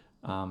 and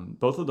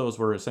both of those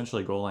were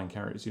essentially goal line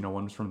carries.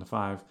 One was from the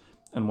 5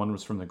 and one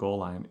was from the goal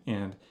line.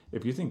 And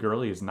if you think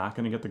Gurley is not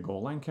going to get the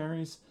goal line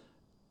carries,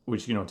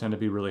 which tend to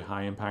be really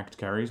high impact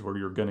carries where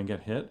you're going to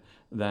get hit,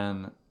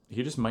 then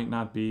he just might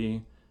not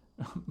be.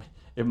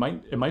 It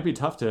might be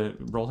tough to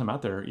roll him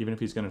out there, even if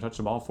he's going to touch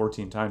the ball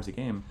 14 times a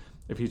game,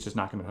 if he's just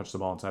not going to touch the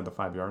ball inside the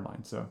 5-yard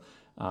line. So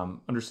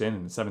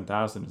understanding that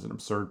 7,000 is an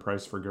absurd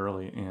price for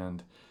Gurley,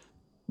 and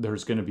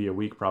there's going to be a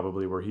week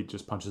probably where he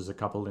just punches a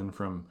couple in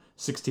from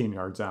 16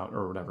 yards out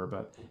or whatever.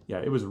 But yeah,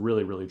 it was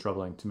really, really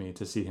troubling to me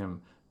to see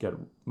him get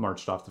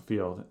marched off the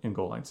field in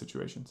goal line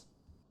situations.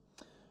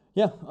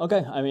 Yeah.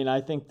 Okay. I mean,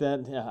 I think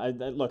that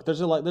look, there's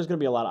going to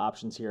be a lot of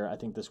options here. I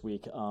think this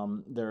week,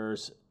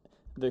 there's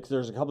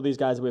a couple of these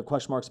guys that we have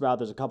question marks about.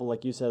 There's a couple,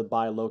 like you said,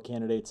 buy low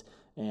candidates,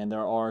 and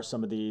there are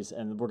some of these,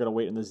 and we're going to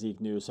wait in the Zeke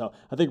news. So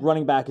I think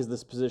running back is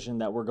this position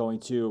that we're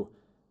going to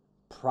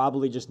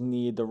probably just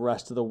need the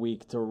rest of the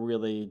week to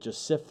really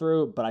just sift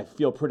through. But I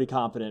feel pretty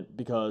confident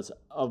because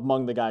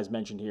among the guys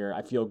mentioned here,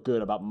 I feel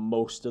good about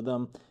most of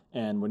them.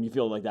 And when you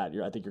feel like that,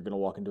 I think you're going to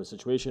walk into a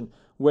situation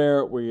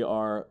where we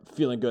are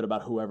feeling good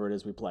about whoever it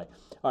is we play.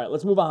 All right,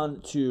 let's move on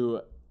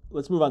to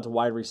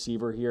wide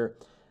receiver here.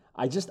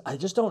 I just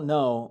don't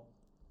know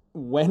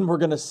when we're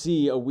going to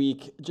see a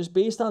week, just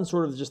based on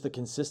sort of just the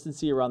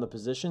consistency around the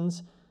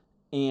positions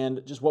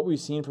and just what we've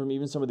seen from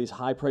even some of these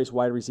high-priced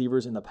wide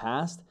receivers in the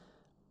past.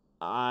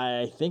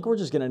 I think we're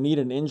just going to need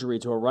an injury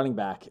to a running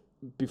back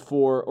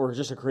before, or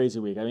just a crazy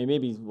week. I mean,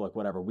 maybe like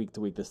whatever, week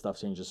to week, this stuff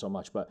changes so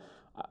much, but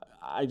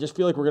I just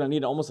feel like we're going to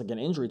need almost like an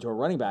injury to a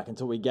running back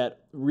until we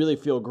really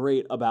feel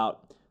great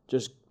about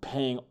just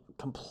paying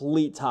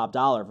complete top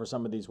dollar for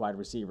some of these wide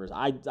receivers.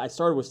 I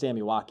started with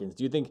Sammy Watkins. What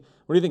do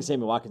you think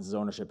Sammy Watkins'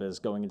 ownership is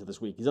going into this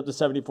week? He's up to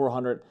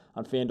 7,400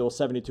 on FanDuel,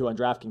 72 on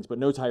DraftKings, but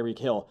no Tyreek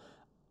Hill.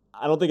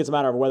 I don't think it's a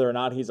matter of whether or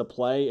not he's a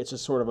play. It's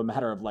just sort of a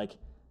matter of like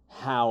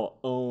how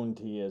owned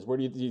he is. Where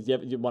do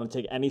you want to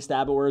take any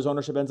stab at where his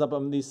ownership ends up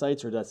on these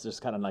sites, or that's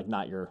just kind of like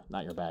not your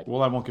bag?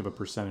 Well, I won't give a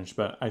percentage,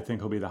 but I think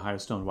he'll be the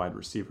highest owned wide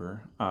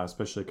receiver,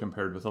 especially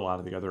compared with a lot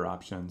of the other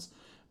options.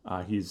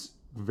 He's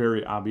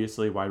very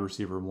obviously wide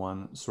receiver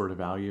 1 sort of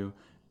value,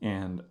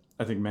 and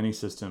I think many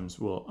systems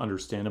will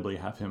understandably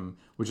have him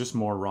with just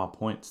more raw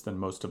points than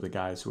most of the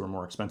guys who are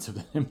more expensive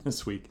than him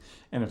this week.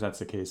 And if that's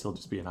the case, he'll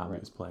just be an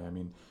obvious play. I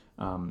mean,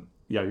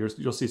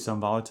 you'll see some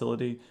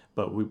volatility,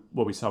 but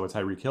what we saw with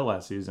Tyreek Hill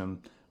last season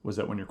was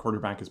that when your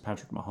quarterback is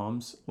Patrick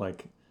Mahomes,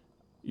 like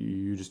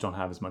you just don't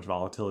have as much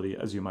volatility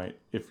as you might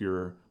if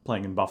you're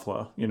playing in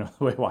Buffalo, the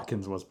way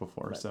Watkins was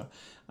before. Right. So,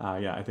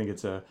 I think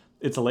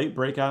it's a late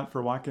breakout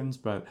for Watkins,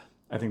 but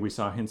I think we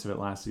saw hints of it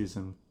last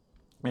season,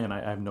 and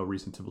I have no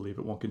reason to believe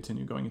it won't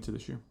continue going into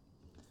this year.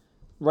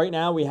 Right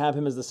now, we have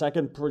him as the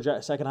second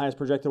highest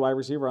projected wide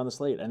receiver on the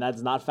slate, and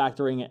that's not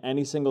factoring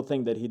any single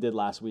thing that he did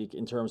last week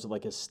in terms of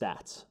like his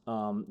stats.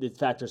 It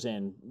factors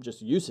in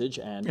just usage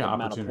and the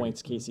amount of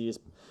points Casey is,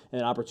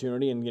 and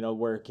opportunity, and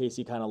where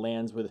Casey kind of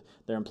lands with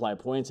their implied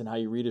points and how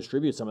you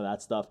redistribute some of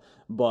that stuff.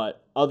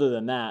 But other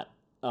than that,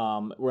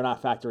 we're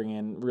not factoring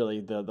in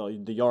really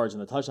the yards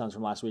and the touchdowns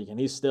from last week, and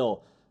he's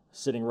still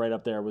sitting right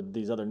up there with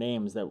these other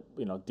names that,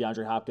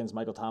 DeAndre Hopkins,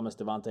 Michael Thomas,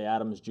 Devontae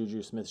Adams,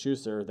 Juju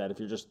Smith-Schuster, that if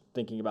you're just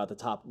thinking about the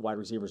top wide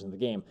receivers in the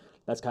game,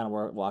 that's kind of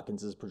where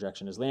Watkins'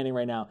 projection is landing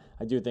right now.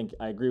 I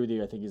agree with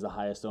you. I think he's the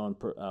highest owned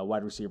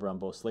wide receiver on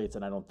both slates,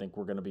 and I don't think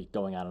we're going to be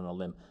going out on a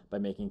limb by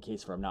making a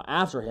case for him. Now,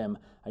 after him,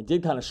 I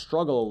did kind of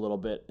struggle a little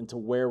bit into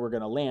where we're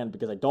going to land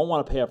because I don't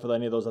want to pay up for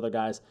any of those other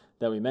guys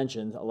that we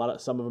mentioned.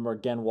 Some of them are,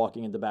 again,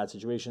 walking into bad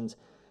situations.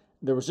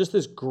 There was just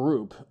this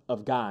group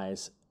of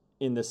guys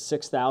in the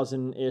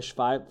 6,000-ish,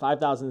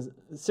 5,000,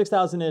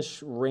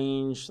 6,000-ish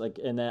range, like,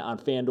 and then on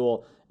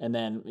FanDuel, and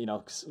then,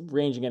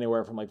 ranging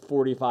anywhere from like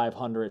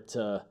 4,500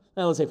 to,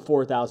 let's say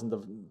 4,000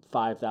 to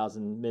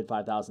 5,000, mid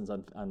 5,000s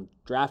on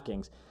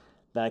DraftKings,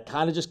 that I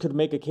kind of just could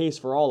make a case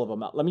for all of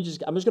them. I'm just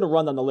going to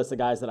run down the list of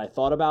guys that I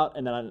thought about,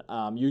 and then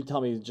you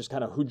tell me just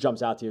kind of who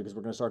jumps out to you, because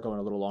we're going to start going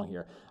a little long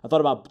here. I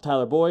thought about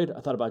Tyler Boyd.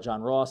 I thought about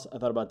John Ross. I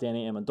thought about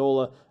Danny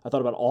Amendola. I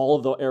thought about all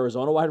of the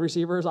Arizona wide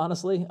receivers,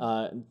 honestly,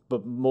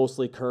 but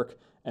mostly Kirk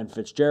and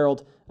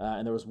Fitzgerald.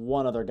 And there was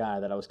one other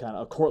guy that I was kind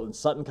of, Cortland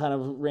Sutton kind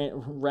of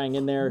rang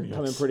in there, yes.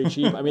 Coming pretty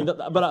cheap. I mean,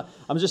 but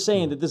I'm just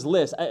saying that this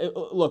list,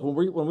 look,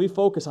 when we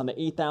focus on the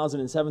 $8,000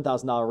 and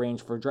 $7,000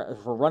 range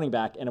for running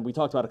back, and we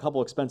talked about a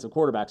couple expensive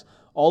quarterbacks,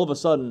 all of a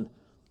sudden,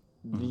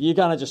 you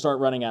kind of just start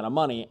running out of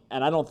money,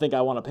 and I don't think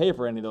I want to pay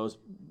for any of those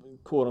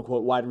quote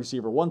unquote wide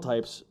receiver one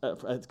types,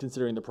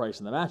 considering the price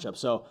and the matchup.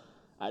 So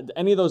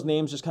any of those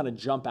names just kind of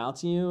jump out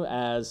to you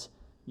as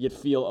you'd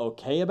feel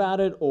okay about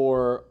it,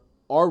 or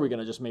are we going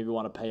to just maybe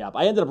want to pay up?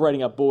 I ended up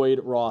writing up Boyd,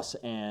 Ross,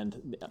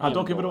 and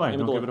don't give it away.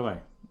 Don't give it away.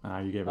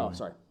 You gave it away. Oh,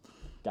 sorry.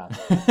 Got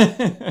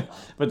it.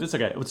 But it's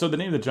okay. So the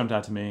name that jumped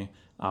out to me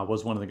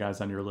was one of the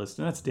guys on your list,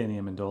 and that's Danny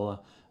Amendola.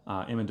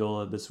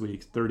 Amendola this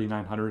week,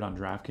 3,900 on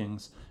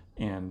DraftKings,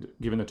 and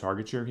given the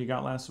target share he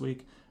got last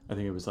week, I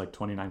think it was like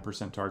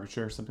 29% target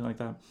share, something like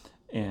that,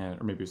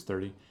 or maybe it was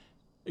 30.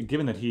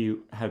 Given that he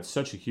had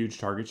such a huge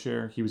target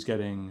share, he was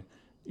getting,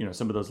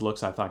 some of those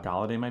looks I thought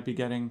Galladay might be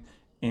getting,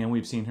 and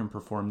we've seen him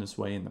perform this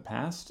way in the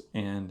past.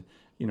 And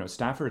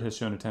Stafford has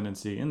shown a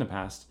tendency in the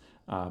past.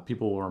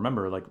 People will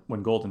remember, like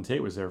when Golden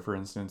Tate was there, for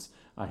instance,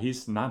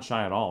 he's not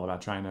shy at all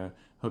about trying to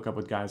hook up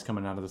with guys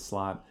coming out of the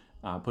slot,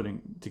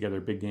 putting together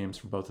big games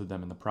for both of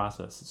them in the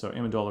process. So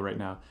Amendola right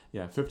now,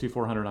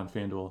 5,400 on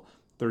FanDuel,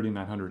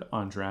 3,900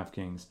 on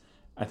DraftKings.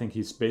 I think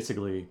he's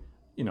basically,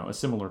 a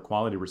similar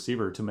quality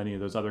receiver to many of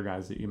those other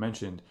guys that you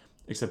mentioned,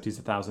 except he's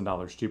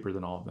 $1,000 cheaper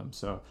than all of them.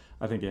 So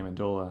I think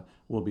Amendola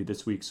will be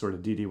this week's sort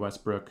of D.D.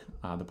 Westbrook,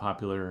 the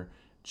popular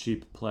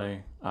cheap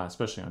play,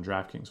 especially on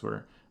DraftKings,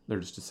 where they're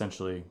just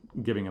essentially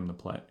giving him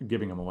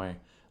away.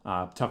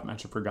 Tough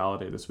matchup for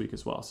Galladay this week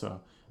as well. So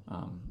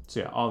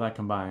all that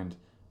combined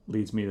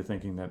leads me to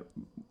thinking that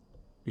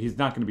he's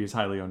not going to be as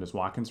highly owned as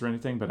Watkins or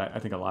anything, but I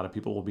think a lot of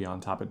people will be on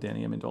top of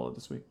Danny Amendola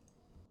this week.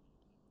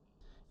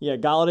 Yeah,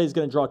 Galladay's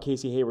going to draw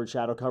Casey Hayward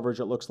shadow coverage.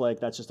 It looks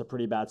like that's just a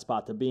pretty bad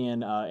spot to be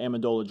in.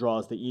 Amendola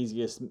draws the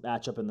easiest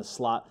matchup in the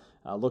slot.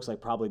 Looks like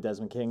probably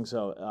Desmond King,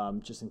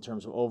 so just in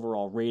terms of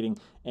overall rating.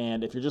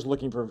 And if you're just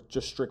looking for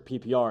just strict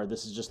PPR,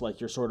 this is just like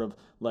your sort of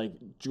like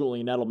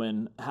Julian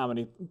Edelman, how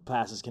many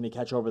passes can he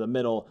catch over the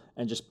middle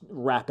and just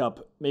rack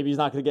up. Maybe he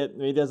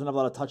doesn't have a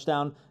lot of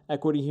touchdown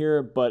equity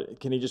here,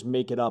 but can he just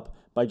make it up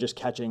by just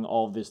catching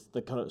all of this,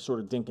 the kind of sort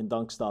of dink and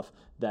dunk stuff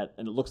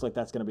and it looks like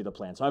that's going to be the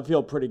plan. So I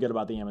feel pretty good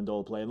about the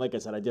Amendola play. And like I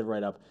said, I did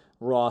write up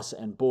Ross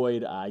and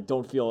Boyd. I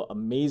don't feel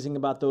amazing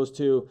about those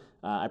two.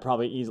 I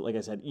probably easily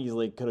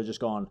could have just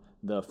gone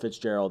the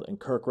Fitzgerald and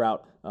Kirk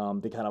route.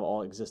 They kind of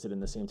all existed in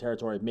the same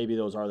territory. Maybe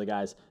those are the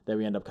guys that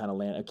we end up kind of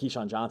landing.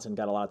 Keyshawn Johnson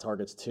got a lot of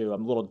targets too.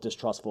 I'm a little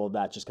distrustful of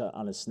that just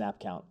on his snap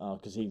count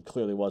because he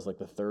clearly was like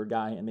the third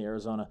guy in the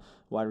Arizona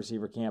wide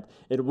receiver camp.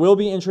 It will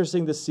be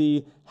interesting to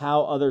see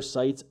how other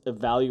sites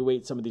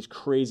evaluate some of these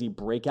crazy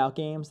breakout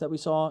games that we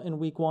saw in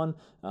week one.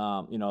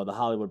 The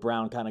Hollywood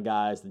Brown kind of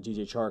guys, the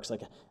DJ Charks,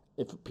 like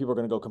if people are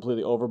going to go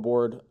completely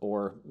overboard,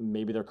 or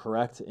maybe they're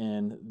correct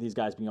in these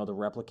guys being able to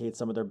replicate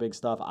some of their big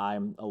stuff.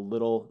 I'm a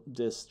little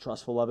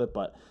distrustful of it,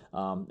 but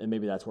and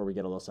maybe that's where we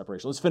get a little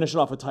separation. Let's finish it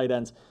off with tight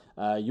ends.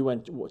 You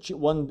went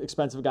one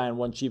expensive guy and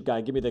one cheap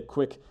guy. Give me the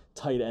quick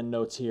tight end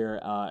notes here,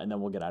 and then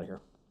we'll get out of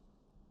here.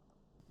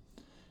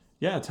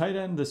 Yeah, tight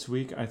end this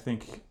week, I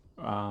think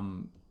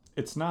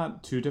it's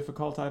not too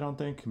difficult, I don't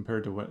think,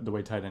 compared to the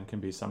way tight end can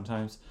be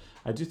sometimes.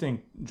 I do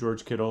think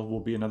George Kittle will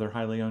be another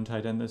highly owned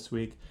tight end this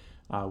week.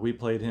 We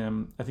played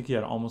him. I think he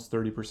had almost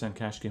 30%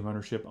 cash game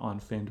ownership on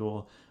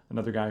FanDuel.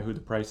 Another guy who the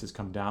price has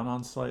come down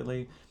on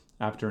slightly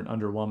after an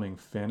underwhelming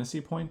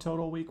fantasy point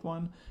total week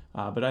one.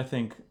 But I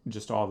think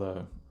just all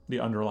the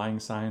underlying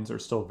signs are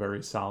still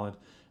very solid.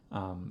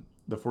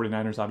 The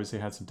 49ers obviously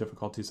had some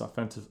difficulties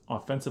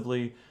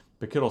offensively,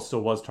 but Kittle still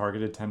was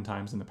targeted 10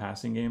 times in the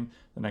passing game.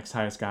 The next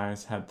highest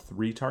guys had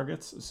 3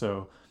 targets.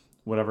 So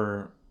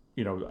whatever,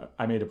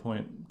 I made a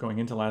point going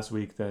into last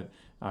week that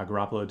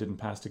Garoppolo didn't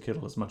pass to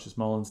Kittle as much as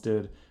Mullins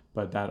did,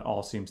 but that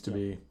all seems to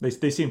be,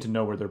 they seem to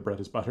know where their bread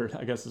is buttered,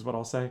 I guess is what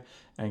I'll say.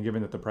 And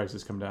given that the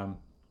prices come down,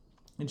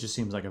 it just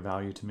seems like a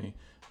value to me.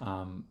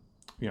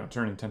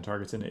 Turning 10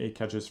 targets into 8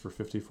 catches for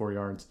 54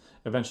 yards,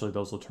 eventually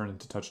those will turn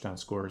into touchdown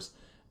scores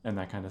and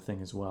that kind of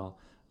thing as well.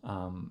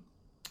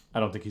 I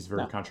don't think he's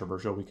very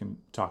controversial. We can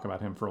talk about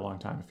him for a long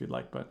time if you'd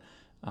like, but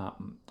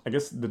I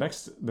guess the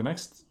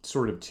next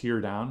sort of tier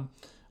down,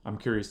 I'm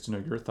curious to know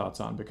your thoughts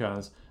on,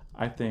 because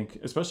I think,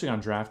 especially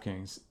on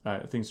DraftKings,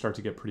 things start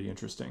to get pretty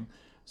interesting.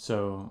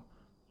 So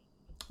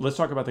let's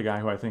talk about the guy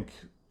who I think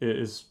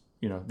is,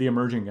 the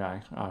emerging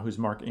guy, who's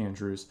Mark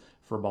Andrews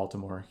for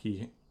Baltimore.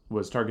 He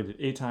was targeted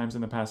 8 times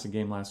in the passing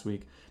game last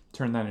week,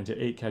 turned that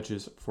into 8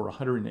 catches for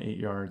 108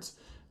 yards.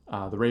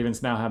 The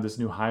Ravens now have this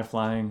new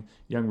high-flying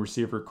young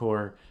receiver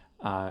core,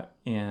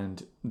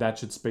 and that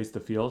should space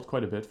the field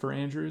quite a bit for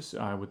Andrews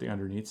with the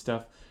underneath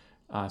stuff.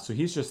 So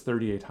he's just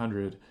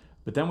 3,800.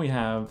 But then we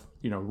have,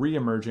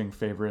 re-emerging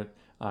favorite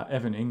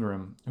Evan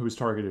Ingram, who was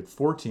targeted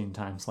 14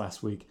 times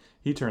last week.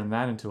 He turned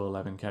that into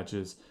 11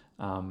 catches.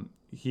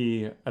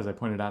 He, as I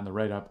pointed out in the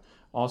write-up,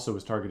 also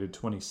was targeted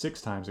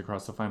 26 times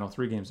across the final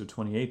 3 games of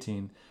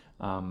 2018.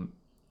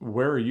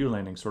 Where are you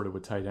landing sort of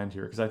with tight end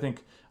here? Because I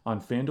think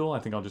on FanDuel, I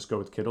think I'll just go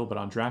with Kittle, but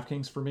on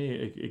DraftKings for me,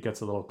 it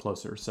gets a little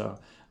closer. So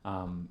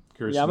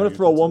curious. Yeah, I'm going to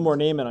throw one more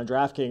name in on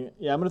DraftKings.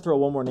 Yeah, I'm going to throw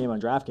one more name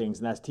on DraftKings,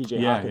 and that's T.J.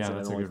 Hockenson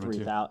at only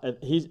 3,000.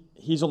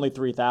 He's only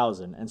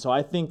 3,000, and so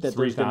I think that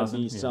there's going to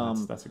be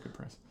some. That's a good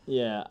price.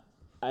 Yeah,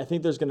 I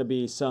think there's going to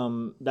be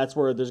that's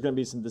where there's going to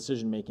be some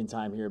decision-making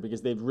time here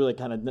because they've really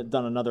kind of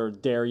done another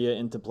dare you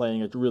into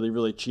playing a really,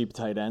 really cheap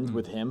tight end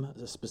with him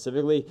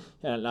specifically.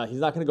 And he's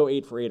not going to go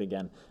 8 for 8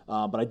 again.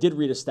 But I did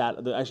read a stat.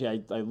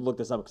 Actually, I looked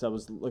this up because I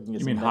was looking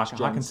at some next-gen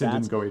stats. Hockenson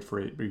didn't go 8 for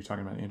 8, but you're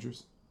talking about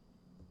Andrews?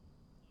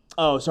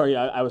 Oh, sorry.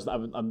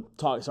 I'm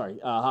talking. Sorry.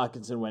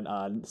 Hockenson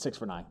went 6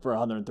 for 9 for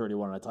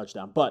 131 and a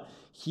touchdown. But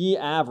he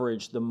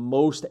averaged the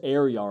most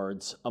air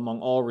yards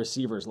among all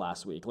receivers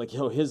last week. Like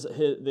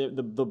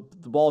the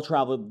ball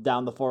traveled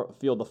down the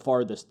field the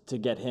farthest to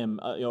get him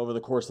over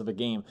the course of a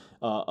game.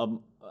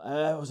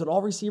 Was it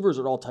all receivers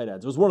or all tight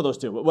ends? It was one of those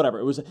two, but whatever.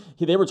 It was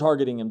they were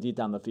targeting him deep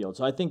down the field.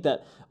 So I think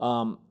that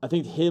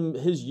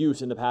his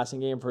use in the passing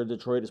game for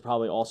Detroit is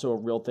probably also a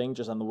real thing,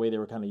 just on the way they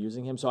were kind of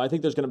using him. So I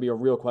think there's going to be a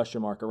real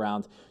question mark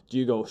around: do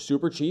you go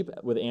super cheap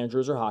with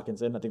Andrews or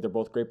Hockenson? I think they're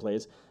both great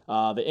plays.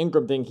 The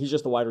Ingram thing, he's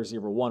just the wide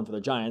receiver 1 for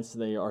the Giants.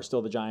 They are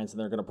still the Giants, and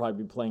they're going to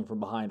probably be playing from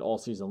behind all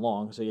season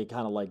long. So you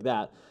kind of like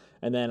that.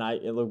 And then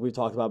we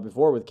talked about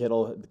before with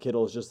Kittle.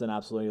 Kittle is just an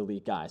absolutely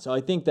elite guy. So I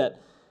think that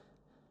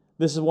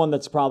this is one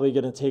that's probably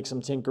going to take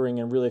some tinkering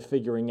and really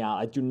figuring out.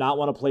 I do not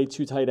want to play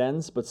 2 tight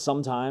ends, but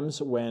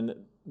sometimes when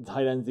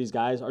tight ends, these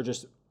guys are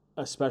just,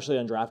 especially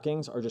on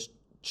DraftKings, are just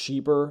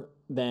cheaper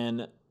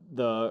than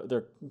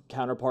their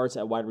counterparts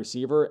at wide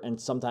receiver,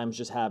 and sometimes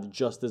just have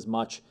just as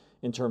much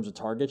in terms of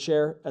target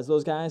share as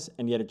those guys,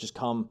 and yet it just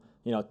come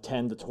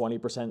 10 to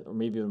 20% or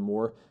maybe even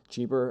more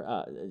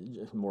cheaper.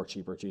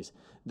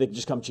 They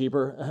just come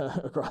cheaper.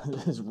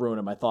 It's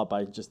ruining my thought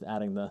by just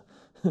adding the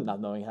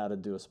not knowing how to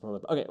do a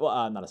superlative. Okay,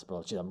 well, not a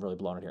superlative. I'm really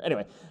blowing it here.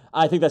 Anyway,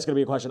 I think that's going to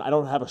be a question. I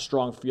don't have a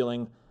strong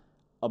feeling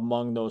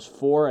among those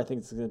 4. I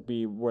think it's going to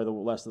be where the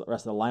rest of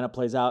the lineup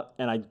plays out.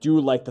 And I do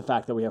like the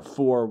fact that we have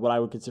 4 what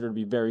I would consider to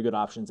be very good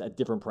options at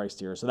different price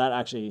tiers. So that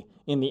actually,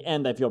 in the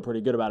end, I feel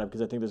pretty good about it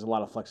because I think there's a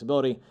lot of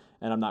flexibility,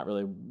 and I'm not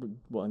really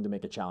willing to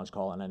make a challenge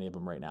call on any of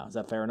them right now. Is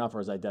that fair enough,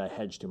 or did I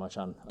hedge too much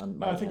on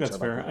my I think that's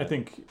fair. I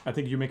think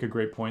you make a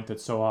great point that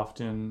so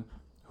often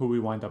who we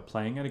wind up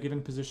playing at a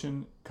given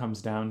position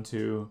comes down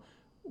to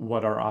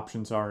what our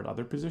options are at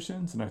other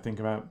positions. And I think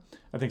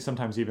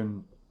sometimes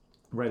even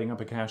writing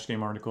up a cash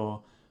game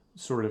article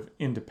sort of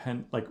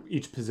independent, like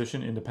each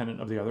position independent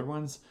of the other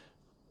ones,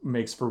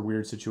 makes for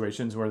weird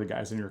situations where the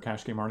guys in your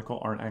cash game article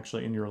aren't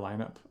actually in your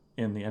lineup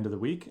in the end of the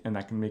week, and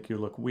that can make you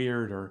look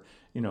weird, or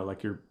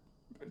like you're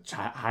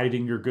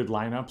hiding your good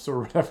lineups or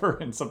whatever.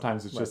 And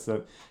sometimes it's just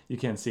that you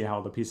can't see how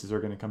the pieces are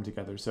going to come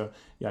together. So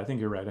yeah, I think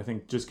you're right. I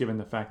think just given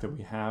the fact that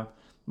we have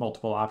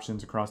multiple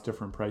options across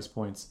different price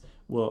points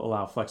will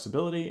allow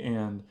flexibility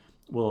and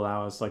will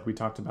allow us, like we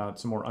talked about,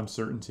 some more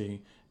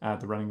uncertainty at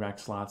the running back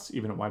slots,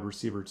 even at wide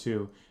receiver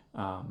too.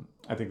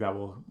 I think that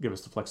will give us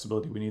the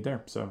flexibility we need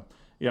there. So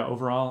yeah,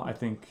 overall, I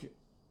think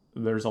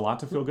there's a lot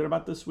to feel good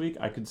about this week.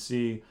 I could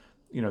see,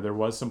 there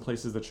was some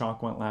places the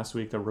chalk went last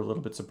week that were a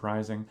little bit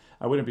surprising.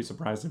 I wouldn't be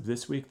surprised if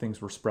this week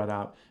things were spread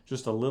out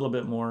just a little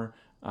bit more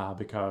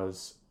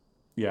because,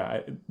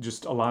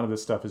 just a lot of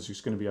this stuff is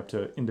just going to be up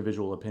to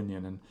individual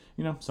opinion. And,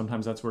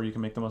 sometimes that's where you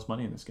can make the most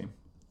money in this game.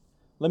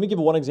 Let me give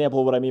one example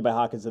of what I mean by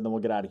Hockenson, then we'll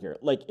get out of here.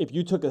 Like, if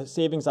you took a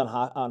savings on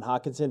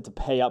Hockenson to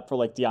pay up for,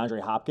 like, DeAndre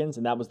Hopkins,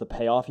 and that was the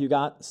payoff you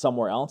got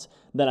somewhere else,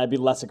 then I'd be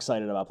less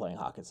excited about playing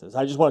Hockenson. So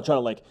I just want to try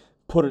to, like,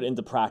 put it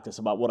into practice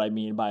about what I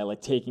mean by,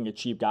 like, taking a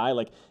cheap guy.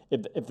 Like,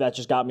 if that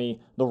just got me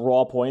the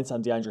raw points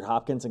on DeAndre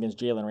Hopkins against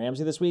Jalen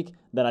Ramsey this week,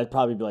 then I'd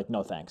probably be like,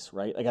 no thanks,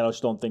 right? Like, I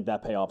just don't think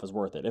that payoff is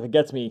worth it. If it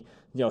gets me,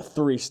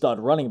 3 stud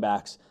running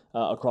backs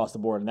across the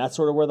board, and that's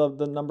sort of where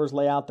the numbers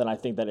lay out, then I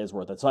think that is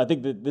worth it. So I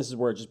think that this is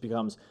where it just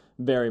becomes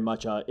very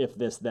much a if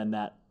this, then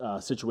that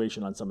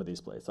situation on some of these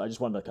plays. So I just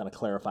wanted to kind of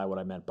clarify what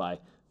I meant by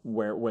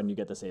when you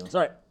get the savings.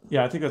 All right.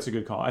 Yeah, I think that's a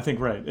good call. I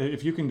think, right,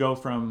 if you can go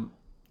from,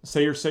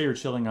 say you're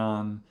chilling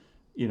on,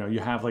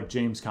 you have like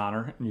James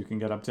Conner, and you can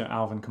get up to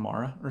Alvin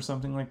Kamara or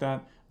something like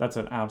that, that's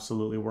an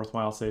absolutely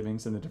worthwhile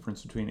savings, and the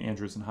difference between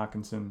Andrews and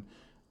Hockenson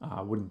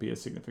wouldn't be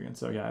as significant.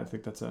 So yeah, I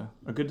think that's a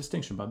good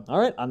distinction, bud. All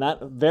right. On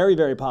that very,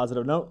 very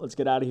positive note, let's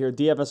get out of here.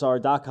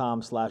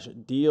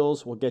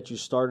 DFSR.com/deals will get you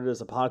started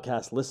as a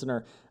podcast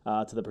listener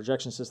to the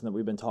projection system that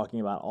we've been talking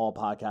about all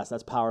podcasts.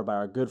 That's powered by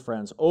our good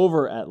friends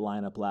over at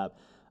Lineup Lab.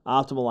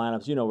 Optimal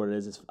lineups, you know what it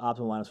is. It's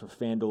optimal lineups for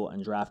FanDuel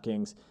and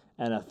DraftKings.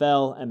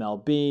 NFL,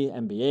 MLB,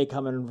 NBA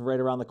coming right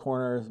around the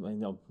corner,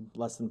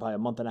 less than probably a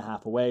month and a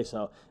half away.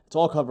 So it's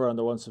all covered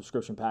under one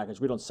subscription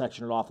package. We don't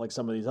section it off like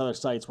some of these other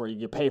sites where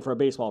you pay for a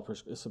baseball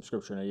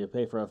subscription, or you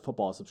pay for a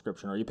football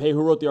subscription, or you pay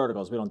who wrote the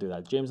articles. We don't do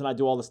that. James and I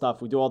do all the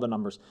stuff. We do all the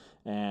numbers,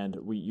 and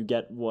you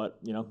get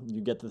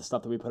you get the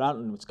stuff that we put out,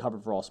 and it's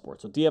covered for all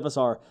sports. So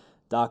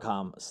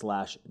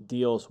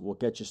DFSR.com/deals will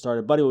get you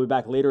started. Buddy, we'll be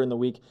back later in the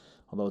week,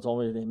 although it's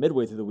only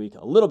midway through the week,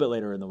 a little bit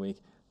later in the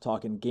week,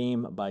 talking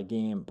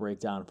game-by-game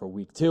breakdown for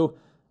Week 2.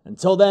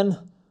 Until then,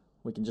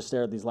 we can just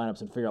stare at these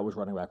lineups and figure out which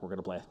running back we're going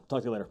to play.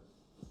 Talk to you later.